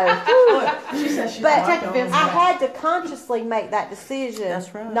even know. She said she But liked I them. had to consciously make that decision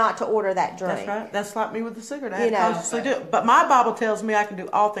That's right. not to order that drink. That's right. That's like me with the cigarette. I You had to know. consciously do it. But my Bible tells me I can do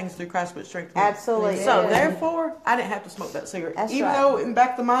all things through Christ which strengthens me. Absolutely. So Yeah. therefore, I didn't have to smoke that cigarette. That's Even right. though in the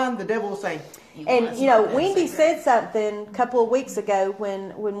back of the mind, the devil was saying, And you know, Wendy said something a couple of weeks ago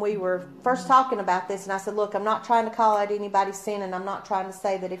when we were first talking about this, and I said, "Look, I'm not trying to call out anybody's sin, and I'm not trying to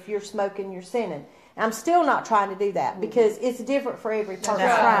say that if you're smoking, you're sinning. And I'm still not trying to do that because it's different for every person.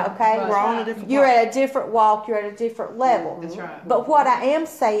 That's right. Okay, We're all on a different You're walk. at a different walk. You're at a different level. That's right. But what I am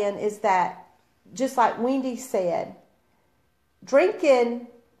saying is that, just like Wendy said, drinking.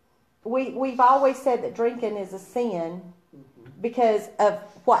 We've always said that drinking is a sin, because of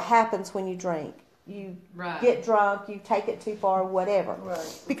what happens when you drink. You Right. get drunk, you take it too far, whatever.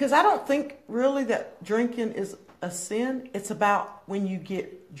 Because I don't think really that drinking is a sin. It's about when you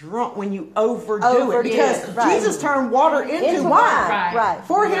get drunk, when you overdo Overdo it. Because it, right. Jesus turned water into wine. Right. Right.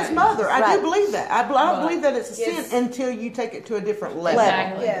 For his mother. I Right. do believe that. I don't believe that it's a Yes. sin until you take it to a different level.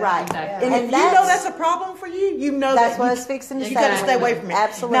 Exactly. Yeah. Right. Exactly. And, And if you know that's a problem for you, you know That's that what I you, was fixing to you say. got to stay away from it.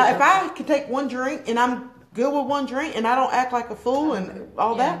 Absolutely. Now, if I could take one drink and I'm good with one drink and I don't act like a fool and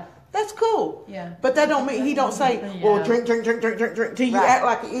all Yeah. that, that's cool. Yeah. But that don't mean he don't say, well, Yeah. drink till you Right. act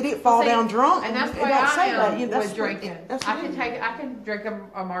like an idiot, fall See, down drunk. And that's It why don't I say that. am You- that's with what- drinking. that's I what can it is. I can drink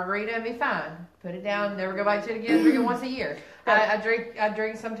a margarita and be fine. Put it down, never go back to it again. Drink it once a year. I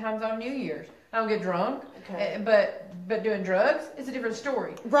drink sometimes on New Year's. I don't get drunk, but doing drugs is a different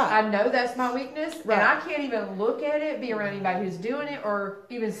story. Right. I know that's my weakness, Right. and I can't even look at it, be around anybody who's doing it, or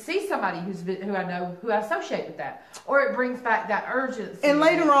even see somebody who I know who I associate with that, or it brings back that urgency. And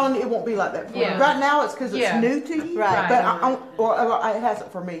later on, it won't be like that for Yeah. you. Right now, it's because it's Yeah. new to you. Right. But it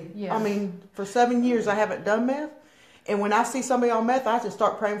hasn't for me. Yeah. I mean, for 7 years, I haven't done meth. And when I see somebody on meth, I just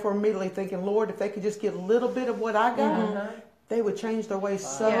start praying for them immediately, thinking, Lord, if they could just get a little bit of what I got, they would change their ways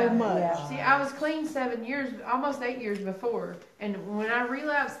so Yeah. much. Yeah. See, I was clean 7 years, almost 8 years before. And when I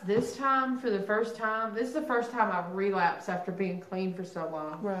relapsed this time for the first time, this is the first time I've relapsed after being clean for so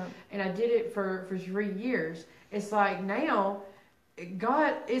long. Right. And I did it for 3 years. It's like now,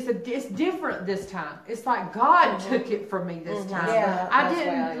 God, it's different this time. It's like God took it from me this time. Yeah, I that's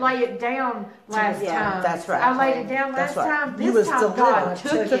didn't right. lay it down last Yeah, time. that's right. I laid it down That's last right. time. You This was time God delivered.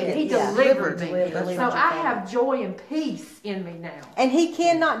 took Took it. it. He Yeah. delivered me. Delivered. So I have joy and peace in me now. And he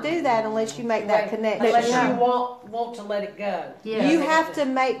cannot do that unless you make that connection. Unless you want to let it go. Yeah. You have to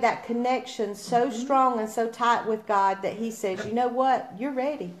make that connection so strong and so tight with God that he says, you know what, you're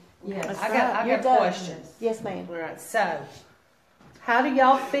ready. Yes. I got You're a done. question. Yes, ma'am. All right, so how do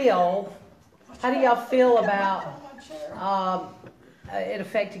y'all feel? How do y'all feel about it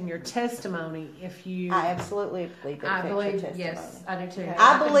affecting your testimony if you? I absolutely believe that. I affects your believe, testimony. yes, I do too.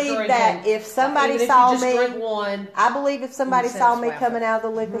 I can believe drink that it. if somebody Even if saw you just me, drink one. I believe if somebody It saw me satisfies coming out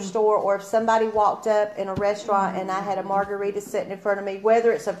of the liquor store, or if somebody walked up in a restaurant and I had a margarita sitting in front of me,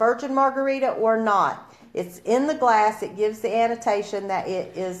 whether it's a virgin margarita or not, it's in the glass. It gives the annotation that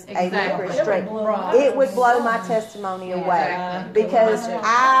it is a Exactly. licorice drink. Right. It would blow my testimony away Exactly. because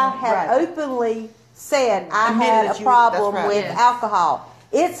I have Right. openly said I Admitted had that a you- problem that's right. with Yes. alcohol.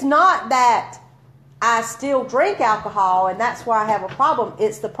 It's not that I still drink alcohol and that's why I have a problem.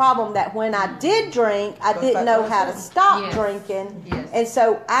 It's the problem that when I did drink, I didn't know how to stop Yes. drinking. Yes. And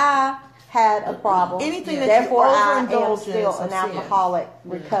so I had a problem. Anything that you Therefore, I am overindulge in still is an a sin. alcoholic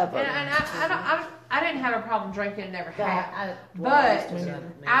recovered. And I didn't have a problem drinking, and never have. But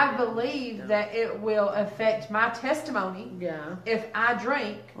But I believe that it will affect my testimony yeah. if I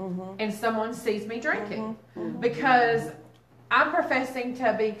drink and someone sees me drinking. Because I'm professing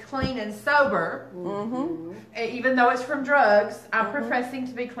to be clean and sober, even though it's from drugs. I'm professing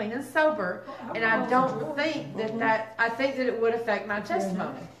to be clean and sober, and I don't think that I think that it would affect my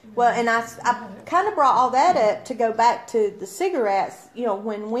testimony. Well, and I kind of brought all that up to go back to the cigarettes. You know,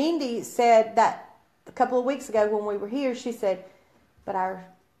 when Wendy said that a couple of weeks ago when we were here, she said, but our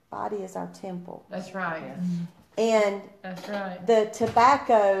body is our temple. That's right. And That's right. the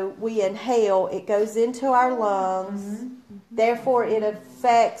tobacco we inhale, it goes into our lungs. Therefore, it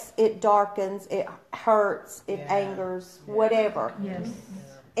affects, it darkens, it hurts, it angers, whatever. Yes.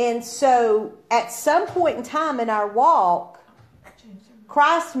 And so, at some point in time in our walk,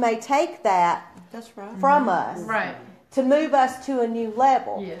 Christ may take that That's right. from us Right. to move us to a new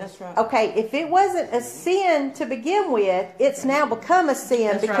level. Yes. That's right. Okay, if it wasn't a sin to begin with, it's now become a sin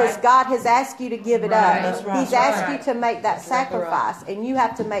That's because right. God has asked you to give it Right. up. That's right. He's That's asked right. you to make that exactly right. sacrifice, and you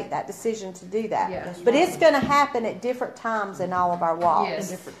have to make that decision to do that. Yeah. That's But it's going to happen at different times in all of our walks.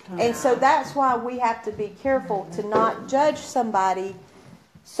 Yes. And so that's why we have to be careful to not judge somebody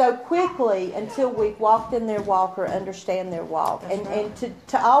so quickly until we've walked in their walk or understand their walk. And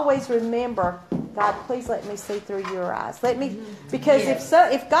to always remember, God, please let me see through your eyes. Let me, because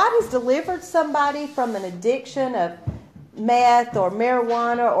if God has delivered somebody from an addiction of meth or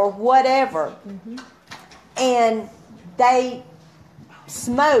marijuana or whatever, and they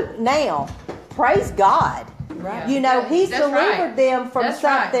smoke now, praise God. Right. You know, He's That's delivered right. them from That's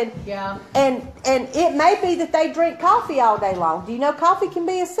right. something. Yeah. And it may be that they drink coffee all day long. Do you know coffee can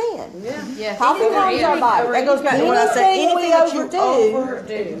be a sin? Yeah. Yes. Coffee harms our body. That goes back to what I said. Anything we Anything that you overdo,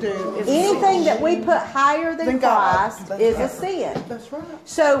 overdo is a anything sin. that we put higher than Than God. Christ That's is a right. sin. That's right.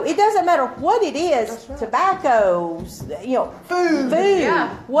 So it doesn't matter what it is, That's right. tobacco, Food. food, Yeah.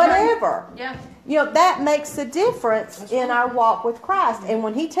 whatever. Yeah. that makes a difference in our walk with Christ. And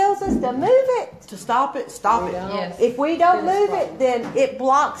when He tells us to move it, To stop it, stop it. Yes. if we don't move it, then it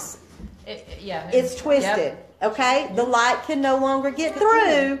blocks. Yeah. It's twisted. Yep. Okay, the light can no longer get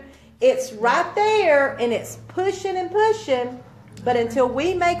through. It's right there, and it's pushing and pushing. But until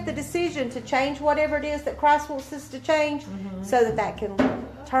we make the decision to change whatever it is that Christ wants us to change, so that can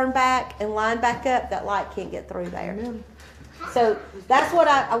turn back and line back up, that light can't get through there. Amen. So that's what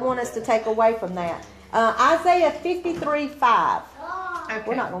I want us to take away from that. Isaiah 53:5. Okay.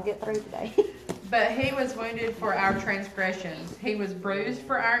 We're not going to get through today. But He was wounded for our transgressions. He was bruised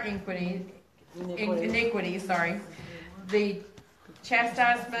for our iniquities. Sorry. The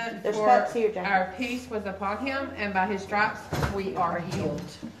chastisement There's for cups here, Jackie. our peace was upon Him, and by His stripes we are healed.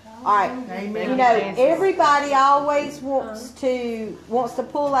 All right. Amen. Everybody always wants to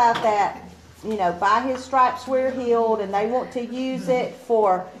pull out that, by His stripes we're healed, and they want to use it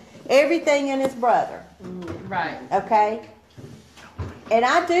for everything in His brother. Right. Okay? And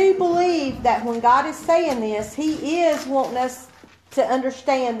I do believe that when God is saying this, He is wanting us to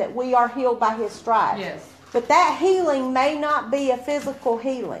understand that we are healed by His stripes. Yes. But that healing may not be a physical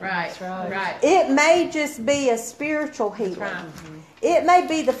healing. Right. Right. It may just be a spiritual healing. Right. It may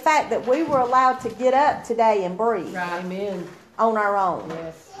be the fact that we were allowed to get up today and breathe Right. Amen. on our own.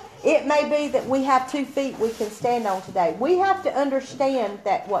 Yes. It may be that we have 2 feet we can stand on today. We have to understand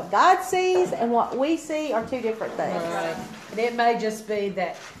that what God sees and what we see are 2 different things. Right. And it may just be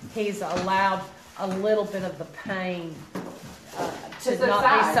that He's allowed a little bit of the pain to To not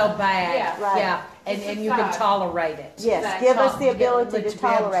subside. be so bad. Yeah. Right. Yeah. To And you can subside. tolerate it. Yes, Exactly. give us the To be able ability to to be able to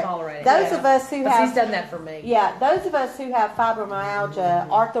tolerate. tolerate it. Those Yeah. of us who Because He's have done that for me. Yeah, those of us who have fibromyalgia,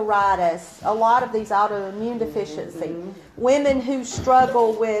 arthritis, a lot of these autoimmune deficiency, women who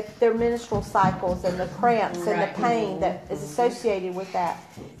struggle with their menstrual cycles and the cramps and Right. the pain that is associated with that,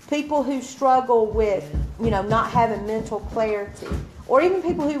 people who struggle with, not having mental clarity, or even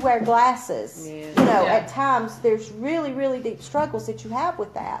people who wear glasses, Yeah. at times there's really, really deep struggles that you have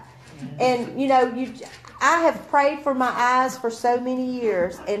with that. And, I have prayed for my eyes for so many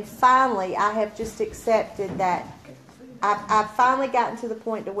years, and finally I have just accepted that I've finally gotten to the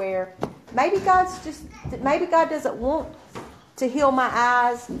point to where maybe God doesn't want to heal my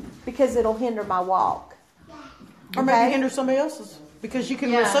eyes because it'll hinder my walk. Or maybe Okay? hinder somebody else's. Because you can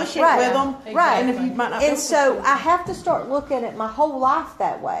Yeah. associate Right. with them. Right. And if you might not And feel so I have to start looking at my whole life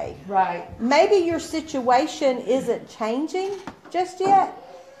that way. Right. Maybe your situation isn't changing just yet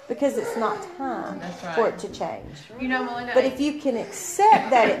because it's not time That's right. for it to change. Melinda. But if you can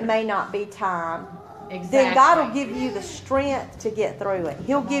accept that it may not be time, exactly. then God will give you the strength to get through it.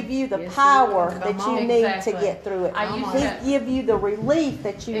 He'll give you the power that you need to Exactly. get through it. I used He'll to- give you the relief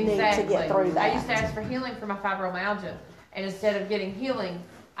that you need to get through I used to that. ask for healing for my fibromyalgia, and instead of getting healing,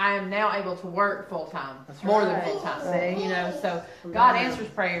 I am now able to work full time, more than right. full time. Right. So God answers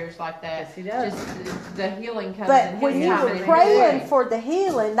prayers like that. Yes, He does. Just the healing comes But in when His you time were and in His praying way. for the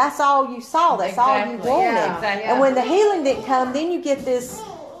healing, that's all you saw. That's all you Exactly. wanted. Yeah, exactly. And when the healing didn't come, then you get this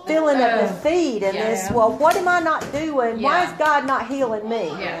feeling of defeat and this, well, what am I not doing? Why Yeah. is God not healing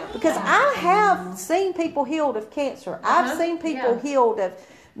me? Yeah. Because I have seen people healed of cancer. I've seen people healed of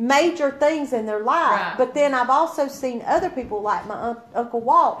major things in their life. Right. But then I've also seen other people like my Uncle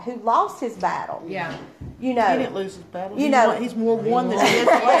Walt who lost his battle. Yeah. You know. He didn't lose his battle. He's more won than he has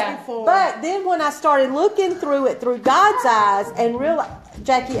Yeah. lost before. But then when I started looking through it through God's eyes and realized,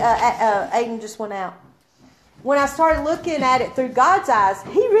 Jackie, Aiden just went out. When I started looking at it through God's eyes,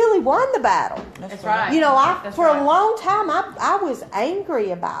 he really won the battle. That's right. That's For right. a long time, I was angry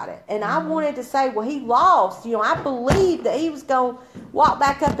about it. And I wanted to say, well, he lost. I believed that he was going to walk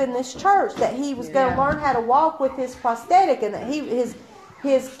back up in this church, that he was going to learn how to walk with his prosthetic, and that his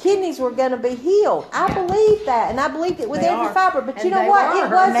kidneys were going to be healed. I believed that, and I believed it with They every are. fiber. But And you know they what? were.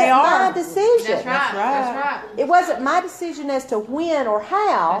 It wasn't They are. my decision. That's right. That's right. It wasn't my decision as to when or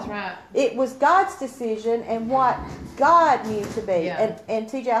how. That's right. It was God's decision and what God knew to be. Yeah. And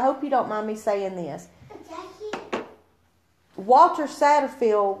TJ, I hope you don't mind me saying this. Walter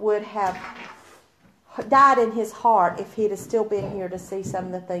Satterfield would have died in his heart if he'd have still been here to see some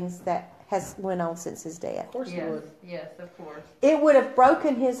of the things that has went on since his death. Of course He Yes. would. Yes, of course. It would have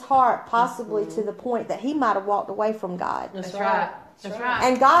broken his heart possibly to the point that he might have walked away from God. That's right. That's right.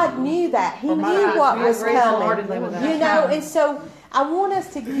 And God knew that. He knew what I was agree coming. wholeheartedly with that. And so I want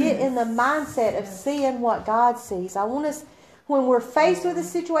us to get in the mindset of seeing what God sees. I want us, when we're faced with a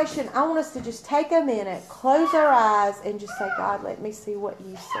situation, I want us to just take a minute, close our eyes, and just say, God, let me see what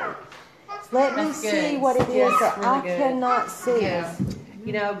you see. Let me That's see good. what it is Yes, that really I good. cannot see. Yeah.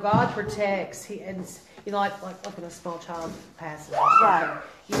 God protects. You know, like when a small child passes or something. Right.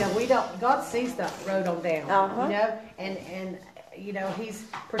 You know, we don't. God sees the road on down. Uh-huh. You know, and you know, He's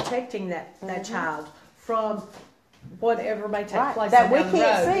protecting that child from whatever may take Right. place That on we down the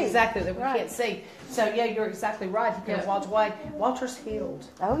can't road. see. Exactly, that we Right. can't see. So yeah, you're exactly right. He can Yeah. walk away. Walter's healed.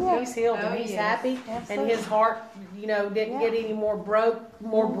 Oh, yeah. He's healed Oh, and he's yes. happy, Absolutely. and his heart, you know, didn't Yeah. get any more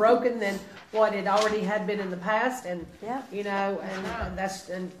broken than what it already had been in the past, and Yeah. you know, right.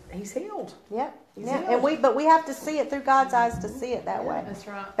 and he's healed. Yep. He's Yeah. healed. But we have to see it through God's eyes to see it that way. That's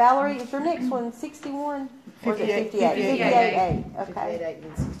right. Valerie, is your next one 61? Or is it 58? 58? 58. 58. Okay. 58, 8,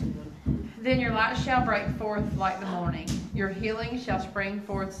 and 61. Then your light shall break forth like the morning. Your healing shall spring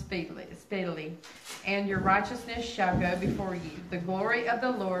forth speedily, and your righteousness shall go before you. The glory of the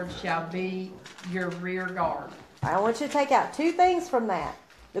Lord shall be your rear guard. I want you to take out two things from that.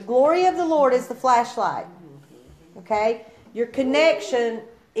 The glory of the Lord is the flashlight. Okay? Your connection,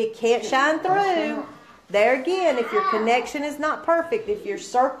 it can't shine through. There again, if your connection is not perfect, if your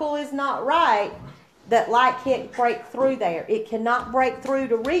circle is not right, that light can't break through there. It cannot break through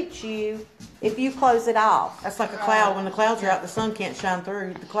to reach you if you close it off. That's like a cloud. When the clouds are out, the sun can't shine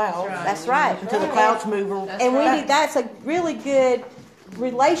through the clouds That's right. until the clouds move. And we right. need, that's a really good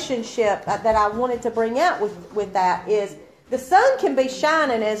relationship that I wanted to bring out with that is the sun can be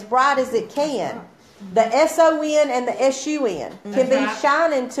shining as bright as it can. The SON and the SUN can be right.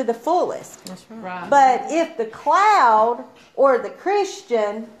 shining to the fullest. That's right. Right. But if the cloud or the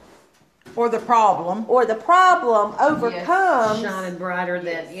Christian Or the problem. or the problem overcomes, Shining brighter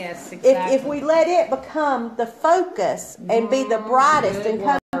than yes, exactly. if we let it become the focus and be the brightest and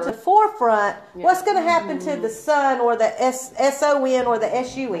come to the forefront, what's going to happen to the sun or the SON or the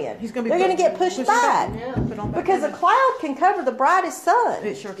SUN? He's gonna be They're going to get pushed back. Put on back Because a on. cloud can cover the brightest sun.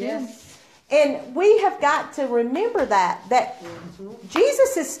 It sure can. And we have got to remember that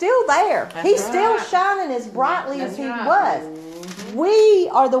Jesus is still there. He's still right. shining as brightly as That's he right. was. We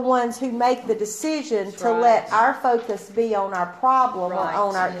are the ones who make the decision to right. let our focus be on our problem Right. or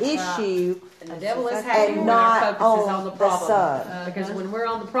on our That's right. issue And the devil is happy and when not our focus is on on the the problem. sun. Because when we're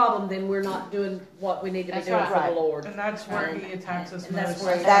on the problem, then we're not doing what we need to be That's doing right. for the Lord. And that's where he attacks us And that's most.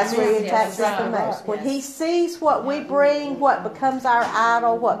 where he- That's where he Yes, attacks us right. the most. When Yes. he sees what we bring, what becomes our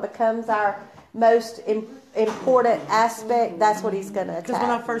idol, what becomes our most important aspect, that's what he's going to Because when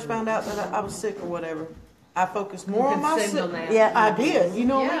I attack. first found out that I was sick or whatever, I focused more on my Consumed sick. on that. Yeah. I did, you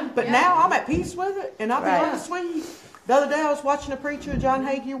know what I Yeah, mean? But yeah. now I'm at peace with it. And I'll be Right. honest with you. The other day I was watching a preacher, John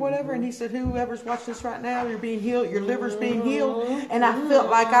Hagee or whatever, and he said, whoever's watching this right now, you're being healed, your liver's being healed. And I felt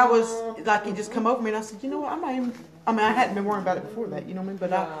like I was, like it just come over me. And I said, you know what, I'm not even, I mean, I hadn't been worrying about it before that, you know what I mean?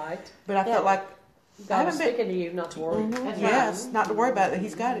 But Right. I felt like, I God haven't is been, speaking to you, not to worry. That's yes, not to worry about it.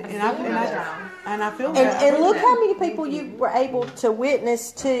 He's got it. And I feel that. And look how many people you were able to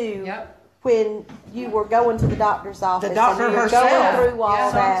witness to Yep. when you were going to the doctor's office. doctor and you were herself. going through all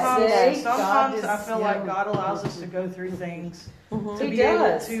Yeah. that. you know. See? Sometimes God I is- feel yeah. like God allows us to go through things to He be able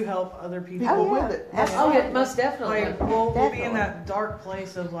does. to help other people. People Oh, yeah. with it. Absolutely. Oh, yeah, most definitely. Like we'll be Definitely. in that dark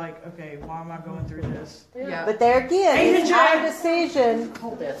place of like, okay, why am I going through this? Yeah. But there again, Hey, it's Jack. our decision.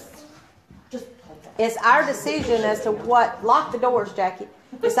 Hold this. Just hold that. It's our decision as to what. Lock the doors, Jackie.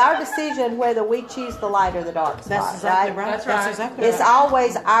 It's our decision whether we choose the light or the dark spot. That's exactly right. That's That's right. exactly It's right.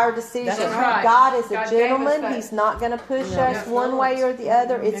 always our decision. That's right. God is a God gave us gentleman. that. He's not going to push No, us it's one not. way or the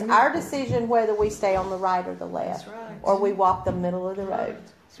other. It's our decision whether we stay on the right or the left, That's right. or we walk the middle of the road.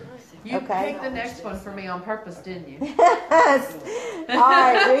 You Okay. picked the next one for me on purpose, didn't you? Yes. All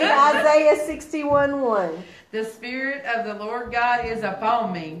right. Read Isaiah 61:1. The Spirit of the Lord God is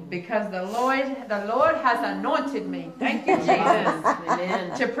upon me because the Lord has anointed me. Thank you, Jesus.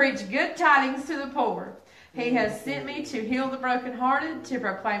 Amen. To preach good tidings to the poor. He has sent me to heal the brokenhearted, to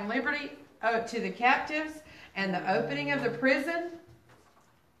proclaim liberty to the captives, and the opening of the prison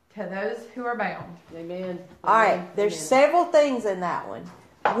to those who are bound. Amen. All right. There's Amen. several things in that one.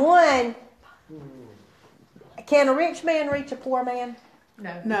 One, can a rich man reach a poor man?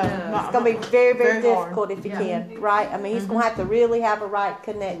 No. No, It's going to be very, very, Very hard. difficult if you Yeah. can, right? I mean, he's going to have to really have a right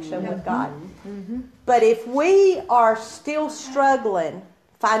connection with God. But if we are still struggling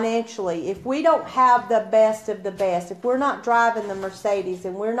financially, if we don't have the best of the best, if we're not driving the Mercedes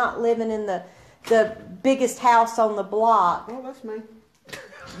and we're not living in the biggest house on the block, Well, that's me.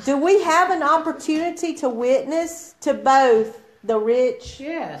 do we have an opportunity to witness to both the rich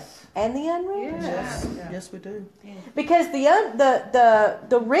Yes. and the unrich? Yes. Yes, we do. Because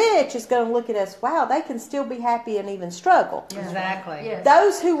the rich is going to look at us, wow, they can still be happy and even struggle. Exactly. Yes.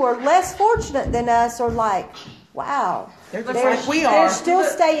 Those who are less fortunate than us are like, wow. They're just They're, like we they're are. still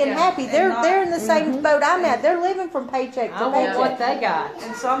staying Yeah. happy. They're in the same Mm-hmm. boat I'm at. They're living from paycheck I to want paycheck. what they got.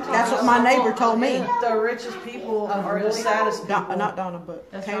 And sometimes That's what my neighbor told me. the richest people are the saddest people. Not Donna, but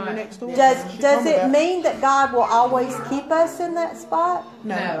That's Tammy right. next door. Does She told me it that. mean that God will always keep us in that spot?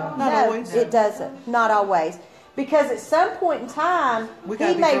 No, No. not always. It doesn't. Not always. Because at some point in time, We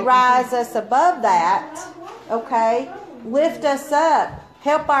gotta He be may broken rise us above that, okay? Lift us up,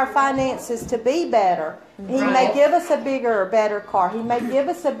 help our finances to be better. He may Right. give us a bigger or better car. He may give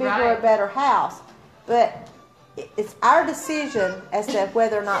us a bigger or Right. better house. But it's our decision as to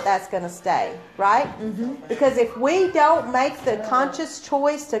whether or not that's going to stay, right? Mm-hmm. Because if we don't make the conscious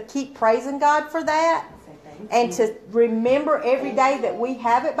choice to keep praising God for that, and to remember every day that we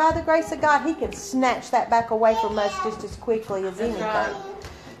have it by the grace of God, He can snatch that back away from us just as quickly as anything. right.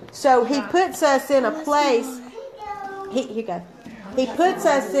 So He puts us in a place. Here you go. He puts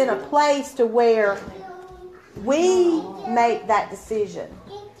us in a place to where we make that decision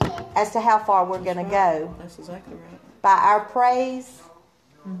as to how far we're going to go That's exactly right. by our praise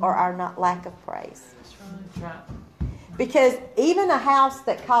or our not lack of praise. That's right. Because even a house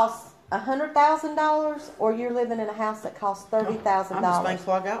that costs $100,000, or you're living in a house that costs $30,000. I'm just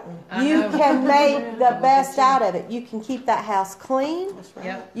thankful I got one. I You know. can make the best out of it. You can keep that house clean. That's right.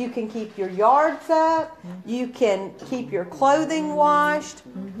 Yep. You can keep your yards up. You can keep your clothing washed.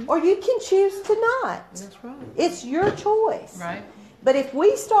 Or you can choose to not. That's right. It's your choice. Right. But if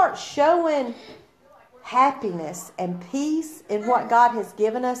we start showing happiness and peace in what God has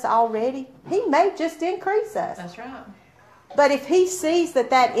given us already, He may just increase us. That's right. But if He sees that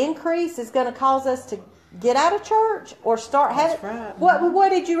that increase is going to cause us to get out of church or start having, That's right. what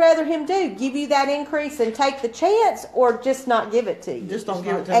did you rather Him do? Give you that increase and take the chance, or just not give it to you Just don't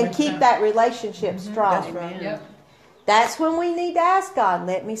give it to and me. keep that relationship strong? That's right. Yep. That's when we need to ask God,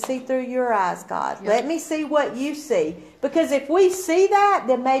 let me see through your eyes, God. Yep. Let me see what you see. Because if we see that,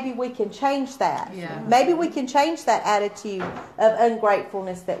 then maybe we can change that. Yeah. Maybe we can change that attitude of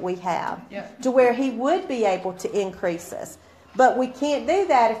ungratefulness that we have Yep. to where He would be able to increase us. But we can't do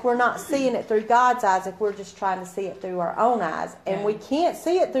that if we're not seeing it through God's eyes, if we're just trying to see it through our own eyes. And Yeah. we can't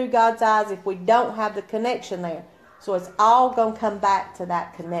see it through God's eyes if we don't have the connection there. So it's all going to come back to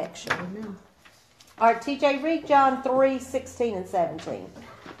that connection. Amen. All right, TJ, read John 3:16 and 17.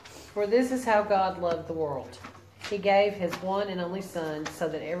 For this is how God loved the world. He gave His one and only Son, so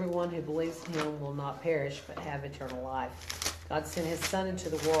that everyone who believes in Him will not perish, but have eternal life. God sent His Son into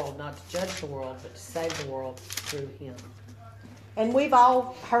the world, not to judge the world, but to save the world through Him. And we've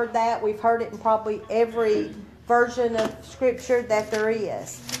all heard that. We've heard it in probably every version of Scripture that there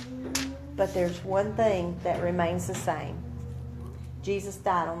is. But there's one thing that remains the same. Jesus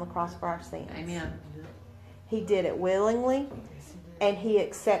died on the cross for our sins. Amen. He did it willingly, and He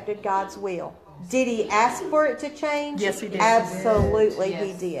accepted God's will. Did He ask for it to change? Yes, He did. Absolutely,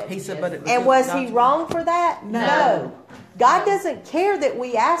 Yes. He did. He said, but it was And was He God's wrong for that? No. God doesn't care that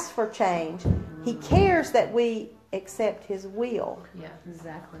we ask for change. He cares that we accept His will. Yeah,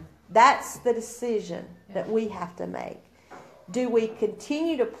 exactly. That's the decision that we have to make. Do we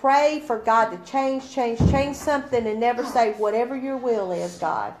continue to pray for God to change something and never say, whatever your will is,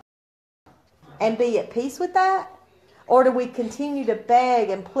 God, and be at peace with that? Or do we continue to beg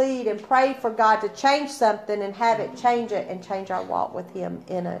and plead and pray for God to change something and have it change it and change our walk with Him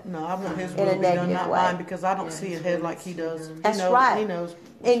in a... No, I want His In will a to be done, negative not way. mine, because I don't see ahead like He does. That's He knows, right. He knows.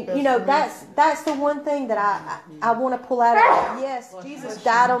 what's And best you know, for me. that's the one thing that I want to pull out of that. Yes, Jesus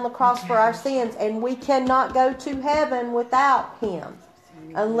died on the cross for our sins, and we cannot go to heaven without Him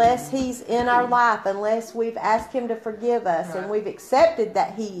unless He's in our life, unless we've asked Him to forgive us and we've accepted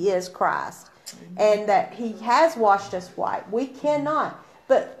that He is Christ and that He has washed us white. We cannot.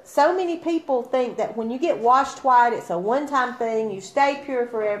 But so many people think that when you get washed white, it's a one-time thing. You stay pure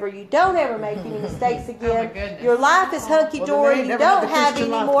forever. You don't ever make any mistakes again. goodness. Your life is hunky-dory. Well, then they You never had don't the have Christian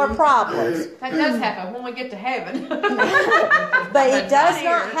any life, more do you? problems. That does happen when we get to heaven. But it does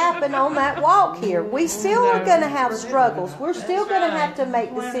not happen on that walk here. We still are going to have struggles. We're still going to have to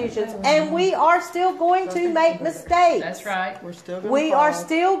make decisions. And we are still going to make mistakes. That's right. We're still going We are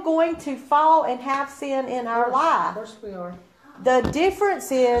still going to fall and have sin in our Of life. course we are. The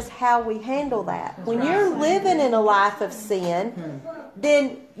difference is how we handle that. When you're living in a life of sin,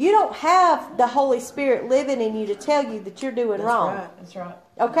 then you don't have the Holy Spirit living in you to tell you that you're doing wrong. right. That's right.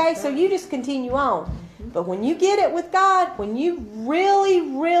 Okay, so you just continue on. But when you get it with God, when you really,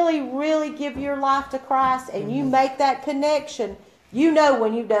 really, really give your life to Christ and you make that connection, you know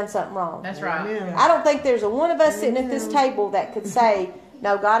when you've done something wrong. That's right. Amen. I don't think there's a one of us sitting at this table that could say,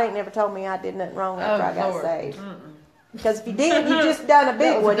 no, God ain't never told me I did nothing wrong after Oh, I got Lord. saved. Because if you didn't, you just done a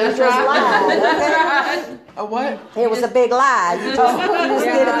big one. You That's just right. lied. Okay? A what? It was a big lie. You just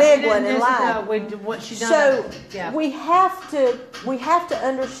did a big one and lied. What she done? So yeah. we have to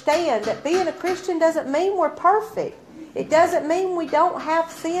understand that being a Christian doesn't mean we're perfect. It doesn't mean we don't have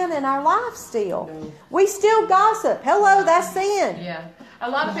sin in our life still. No. We still gossip. Hello, that's sin. Yeah. A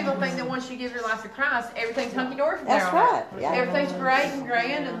lot of people think that once you give your life to Christ, everything's hunky-dory from there That's on out. right. Yeah. Everything's great and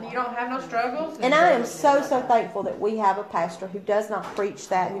grand, and you don't have no struggles. And I am so thankful that we have a pastor who does not preach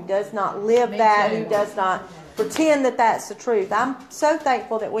that, who does not live Me that, too. who does not pretend that that's the truth. I'm so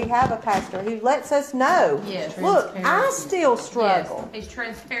thankful that we have a pastor who lets us know, Yes. look, I still struggle. Yes, he's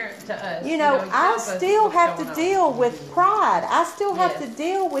transparent to us. You know, he I tells us still what's have to going on. deal with pride. I still have Yes. to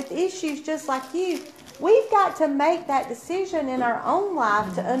deal with issues just like you. We've got to make that decision in our own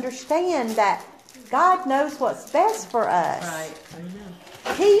life to understand that God knows what's best for us.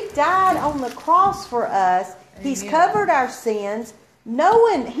 Right. He died on the cross for us. He's Amen. covered our sins.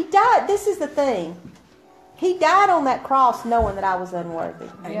 Knowing He died, this is the thing. He died on that cross knowing that I was unworthy.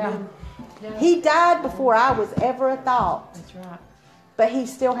 Yeah. Yeah. He died before I was ever a thought. That's right. But He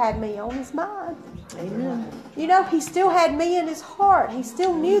still had me on His mind. Amen. You know, He still had me in His heart. He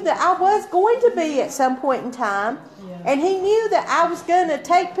still knew that I was going to be at some point in time. Yeah. And He knew that I was going to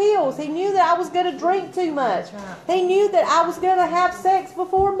take pills. He knew that I was going to drink too much. That's right. He knew that I was going to have sex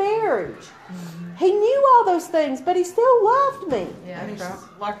before marriage. He knew all those things, but He still loved me. Yeah. And he's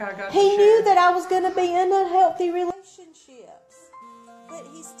like I got He to knew share. that I was going to be in unhealthy relationships. But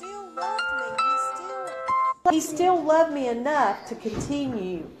He still loved me. He still loved me enough to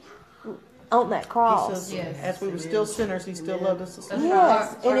continue on that He cross. says, Yes. as we were still sinners, He still loved us the same.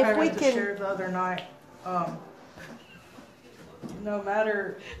 Yes, Like and I if we got to can, share the other night, no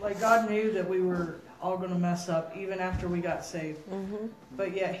matter, like God knew that we were all going to mess up even after we got saved,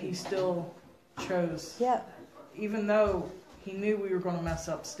 but yet He still chose, yeah, even though He knew we were going to mess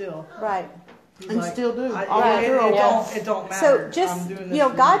up. Still, right. He's And like, still do. I, All the way it, through it, a don't, it don't matter. So just, I'm doing you this know,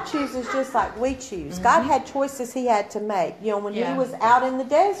 for God chooses just like we choose. God had choices He had to make. You know, when He Yeah. was out in the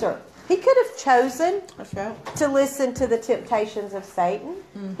desert, He could have chosen That's right. to listen to the temptations of Satan.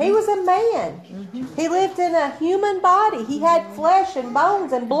 He was a man. He lived in a human body. He had flesh and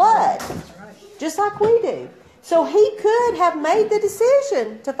bones and blood, just like we do. So He could have made the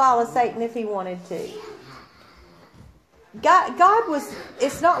decision to follow Satan if He wanted to. God was,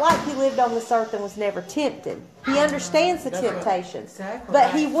 it's not like He lived on this earth and was never tempted. He understands the That's right. temptations. Exactly.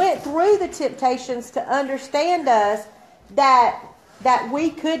 But He went through the temptations to understand us that we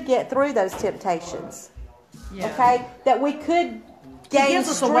could get through those temptations. Yeah. Okay? That we could He gain gives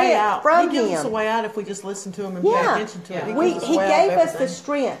us a way strength out. from He gives us a Him. way out if we just listen to Him and pay Yeah. attention to it. He gives us a way out gave of us the everything.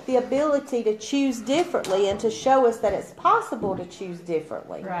 strength, the ability to choose differently and to show us that it's possible to choose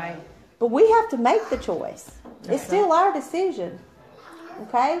differently. Right. But we have to make the choice. It's still our decision.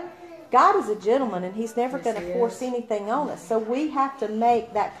 Okay? God is a gentleman and He's never going to force anything on us. So we have to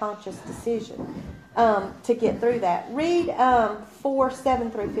make that conscious decision to get through that. Read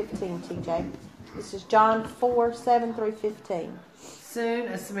 4:7-15, TJ. This is John 4:7-15. Soon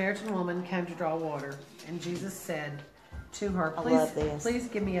a Samaritan woman came to draw water, and Jesus said to her, I love this. Please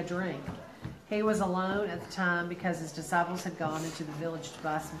give me a drink. He was alone at the time because His disciples had gone into the village to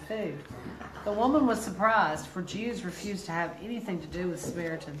buy some food. The woman was surprised, for Jews refused to have anything to do with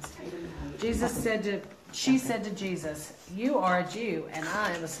Samaritans. She said to Jesus, "You are a Jew, and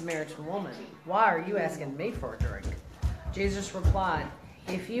I am a Samaritan woman. Why are you asking me for a drink?" Jesus replied,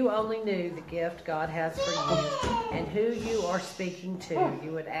 "If you only knew the gift God has for you and who you are speaking to,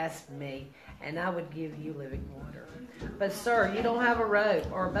 you would ask me, and I would give you living water." "But sir, you don't have a rope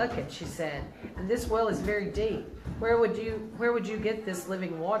or a bucket," she said, "and this well is very deep. Where would you get this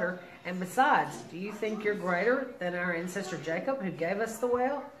living water? And besides, do you think you're greater than our ancestor Jacob, who gave us the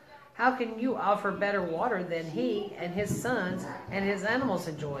well? How can you offer better water than he and his sons and his animals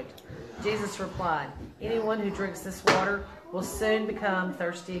enjoyed?" Jesus replied, "Anyone who drinks this water will soon become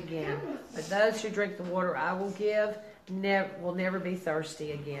thirsty again. But those who drink the water I will give will never be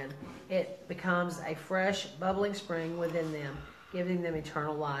thirsty again. It becomes a fresh, bubbling spring within them, giving them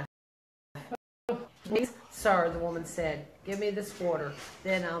eternal life." "Please, sir," the woman said, "give me this water.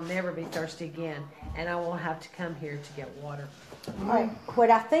 Then I'll never be thirsty again, and I won't have to come here to get water." All right.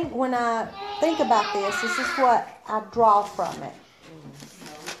 When I think about this is what I draw from it.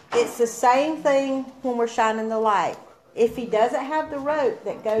 It's the same thing when we're shining the light. If he doesn't have the rope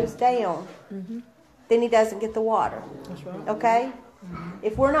that goes down, then he doesn't get the water. That's right. Okay?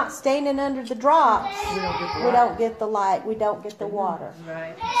 If we're not standing under the drops, we don't get the light. We don't get the water.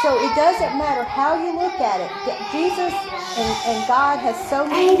 Right. So it doesn't matter how you look at it. Jesus and God has so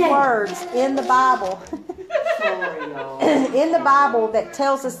many words in the Bible story, y'all. in the Bible that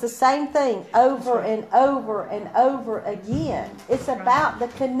tells us the same thing over and over and over again. It's about the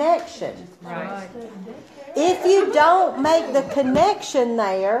connection. Right. If you don't make the connection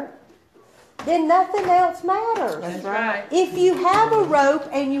there, then nothing else matters. That's right. If you have a rope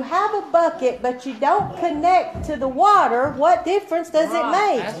and you have a bucket, but you don't connect to the water, what difference does it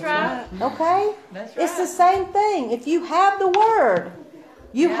make? That's right. Okay? That's It's the right. same thing. If you have the word,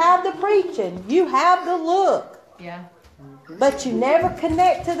 you have the preaching, you have the look, Yeah. but you never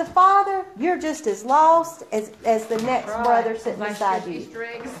connect to the Father, you're just as lost as the next brother sitting beside you. Easter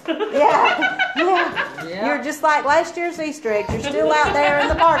eggs. Yeah, yeah. Yeah. You're just like last year's Easter egg. You're still out there in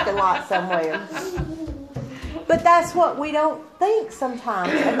the parking lot somewhere. But that's what we don't think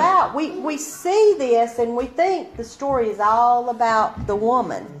sometimes about. We see this and we think the story is all about the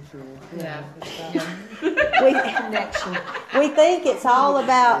woman. Yeah. We, we think it's all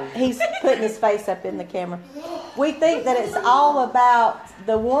about, he's putting his face up in the camera. We think that it's all about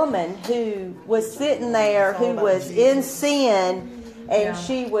the woman who was sitting there, who was in sin, and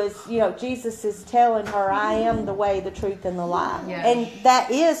she was, Jesus is telling her, I am the way, the truth, and the life. Yeah. And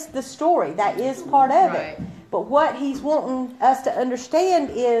that is the story. That is part of Right. it. But what he's wanting us to understand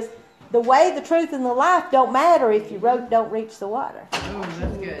is the way, the truth, and the life don't matter if your rope don't reach the water. Ooh,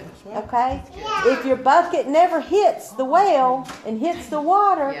 that's good. Okay? If your bucket never hits the well and hits the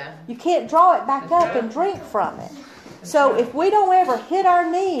water, you can't draw it back up and drink from it. So if we don't ever hit our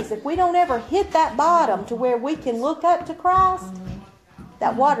knees, if we don't ever hit that bottom to where we can look up to Christ,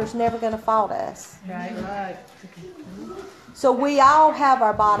 that water's never going to fall to us. Right. So we all have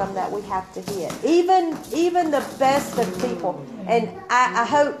our bottom that we have to hit. Even the best of people. And I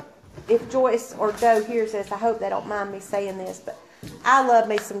hope if Joyce or Joe hears this, I hope they don't mind me saying this, but I love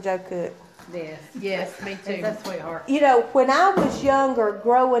me some Joe Cook. Yes. Yes, me too. That's sweetheart. When I was younger,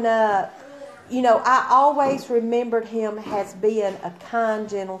 growing up, I always remembered him as being a kind,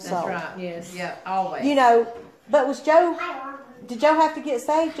 gentle soul. That's right. Yes. Yeah, always. But did Joe have to get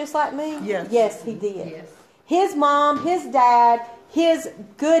saved just like me? Yes. Yes, he did. Yes. His mom, his dad, his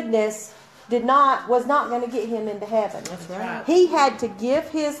goodness was not going to get him into heaven. That's Right. right. He had to give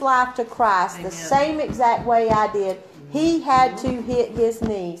his life to Christ the Amen. same exact way I did. He had to hit his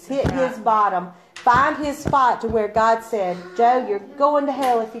knees, hit his bottom, find his spot to where God said, Joe, you're going to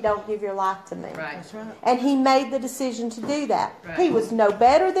hell if you don't give your life to me. Right. That's right. And he made the decision to do that. Right. He was no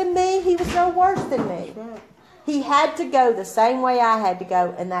better than me. He was no worse than me. That's right. He had to go the same way I had to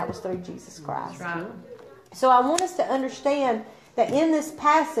go, and that was through Jesus Christ. That's right. So I want us to understand that in this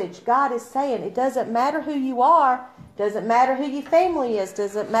passage, God is saying it doesn't matter who you are, doesn't matter who your family is,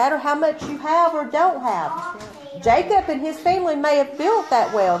 doesn't matter how much you have or don't have. Jacob and his family may have built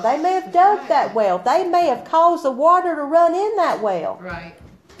that well. They may have dug that well. They may have caused the water to run in that well. Right.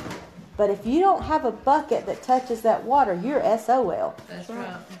 But if you don't have a bucket that touches that water, you're SOL. That's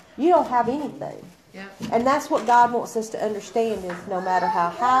right. You don't have anything. Yeah. And that's what God wants us to understand is no matter how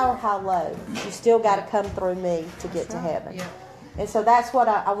high or how low, you still got to come through me to get to heaven. Yeah. And so that's what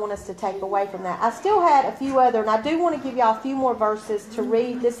I want us to take away from that. I still had a few other, and I do want to give y'all a few more verses to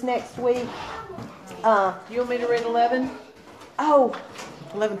read this next week. You want me to read 11? Oh,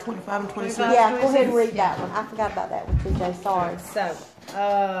 11, 25, and 26. yeah, go ahead and read that one. I forgot about that one, TJ. Sorry. So,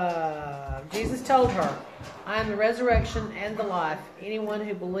 Jesus told her, I am the resurrection and the life. Anyone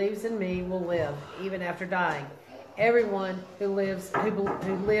who believes in me will live, even after dying. Everyone who lives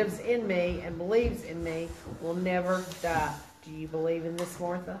in me and believes in me will never die. Do you believe in this,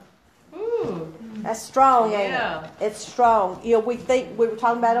 Martha? Ooh. That's strong, ain't Yeah. it? It's strong. We were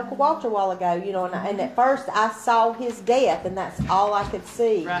talking about Uncle Walter a while ago, and at first I saw his death, and that's all I could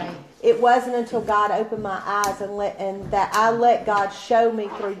see. Right. It wasn't until God opened my eyes and that I let God show me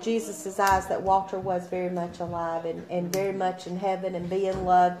through Jesus' eyes that Walter was very much alive and very much in heaven and being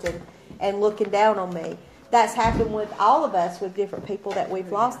loved and looking down on me. That's happened with all of us, with different people that we've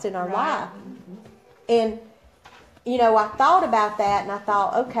lost in our life. And I thought about that, and I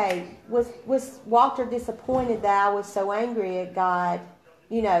thought, okay, was Walter disappointed that I was so angry at God?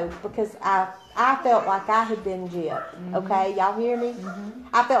 Because I felt like I had been gypped. Okay, y'all hear me?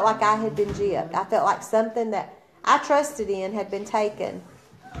 I felt like I had been gypped. I felt like something that I trusted in had been taken.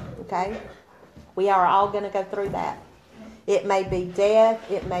 Okay, we are all going to go through that. It may be death.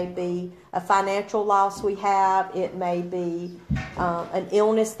 It may be a financial loss we have. It may be an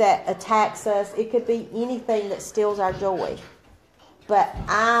illness that attacks us. It could be anything that steals our joy. But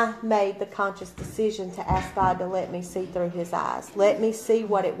I made the conscious decision to ask God to let me see through His eyes. Let me see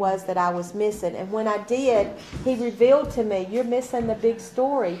what it was that I was missing. And when I did, He revealed to me, you're missing the big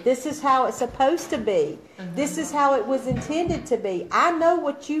story. This is how it's supposed to be. This is how it was intended to be. I know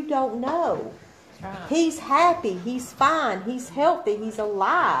what you don't know. right. He's happy. He's fine. He's healthy. He's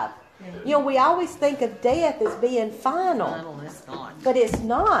alive. You know, we always think of death as being final, Final, it's not. but it's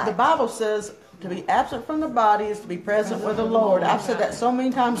not. The Bible says to be absent from the body is to be present with the Lord. I've said that so many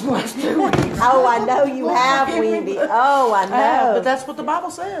times in the last 2 weeks. Oh, I know you have, Wendy. Oh, I know. But that's what the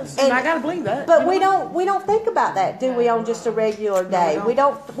Bible says. And- And I got to believe that. But we don't think about that, do we, on just a regular day?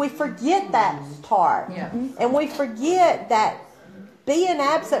 We forget that part. Yeah. And we forget that being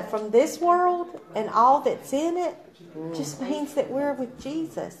absent from this world and all that's in it just means that we're with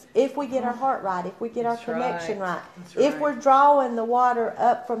Jesus. If we get our heart right, if we get our connection right, if we're drawing the water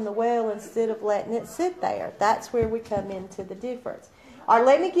up from the well instead of letting it sit there, that's where we come into the difference. All right,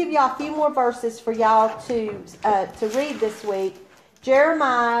 let me give y'all a few more verses for y'all to read this week.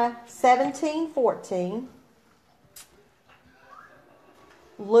 Jeremiah 17:14,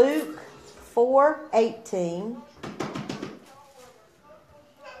 Luke 4:18,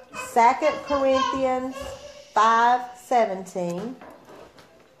 2 Corinthians 5:17,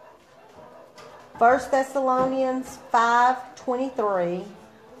 1 Thessalonians 5:23,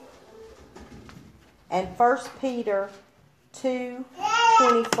 and 1 Peter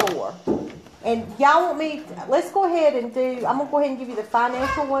 2:24. And y'all want me, let's go ahead and I'm going to go ahead and give you the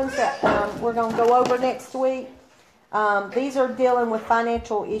financial ones that we're going to go over next week. These are dealing with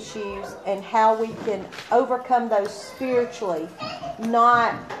financial issues and how we can overcome those spiritually,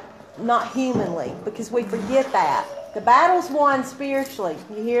 not humanly, because we forget that. The battle's won spiritually.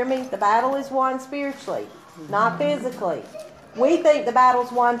 You hear me? The battle is won spiritually, not physically. We think the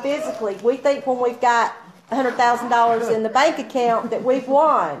battle's won physically. We think when we've got $100,000 in the bank account that we've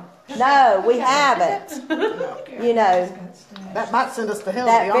won. No, we haven't. You know, that might send us to hell.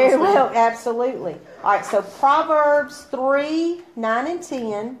 that to be honest very with you. well, absolutely. All right, so Proverbs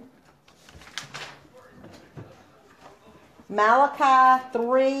 3:9-10. Malachi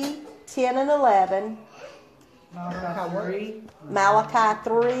 3:10-11.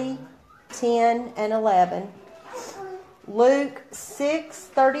 Malachi 3:10-11. Luke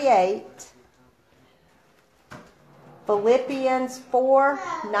 6:38. Philippians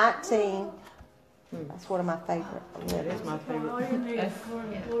 4:19. That's one of my favorite. That is my favorite.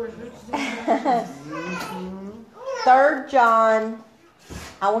 3 John.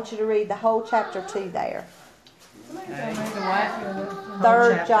 I want you to read the whole chapter 2 there. The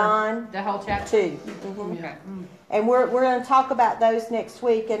what? 3 John The whole chapter? 2. Okay. And we're going to talk about those next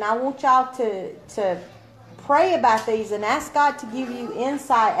week. And I want y'all to pray about these and ask God to give you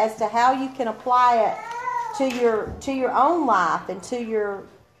insight as to how you can apply it to your own life and to your,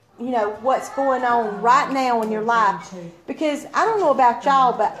 what's going on right now in your life. Because I don't know about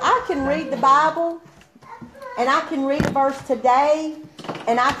y'all, but I can read the Bible and I can read a verse today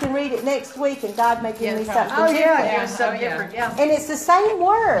and I can read it next week and God may give me something different. Yeah, so different. Yeah. And it's the same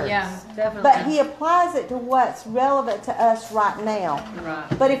words. Yeah, definitely. But He applies it to what's relevant to us right now. Right.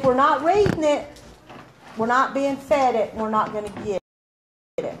 But if we're not reading it, we're not being fed it, we're not going to get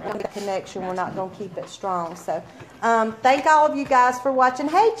it. We're not connection, we're not going to keep it strong. So thank all of you guys for watching.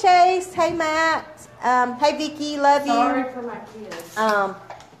 Hey Chase, hey Matt, hey Vicky, love you. Sorry for my kids.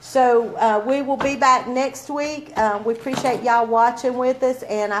 So we will be back next week. We appreciate y'all watching with us,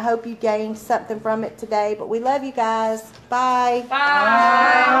 and I hope you gained something from it today. But we love you guys. Bye.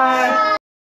 Bye.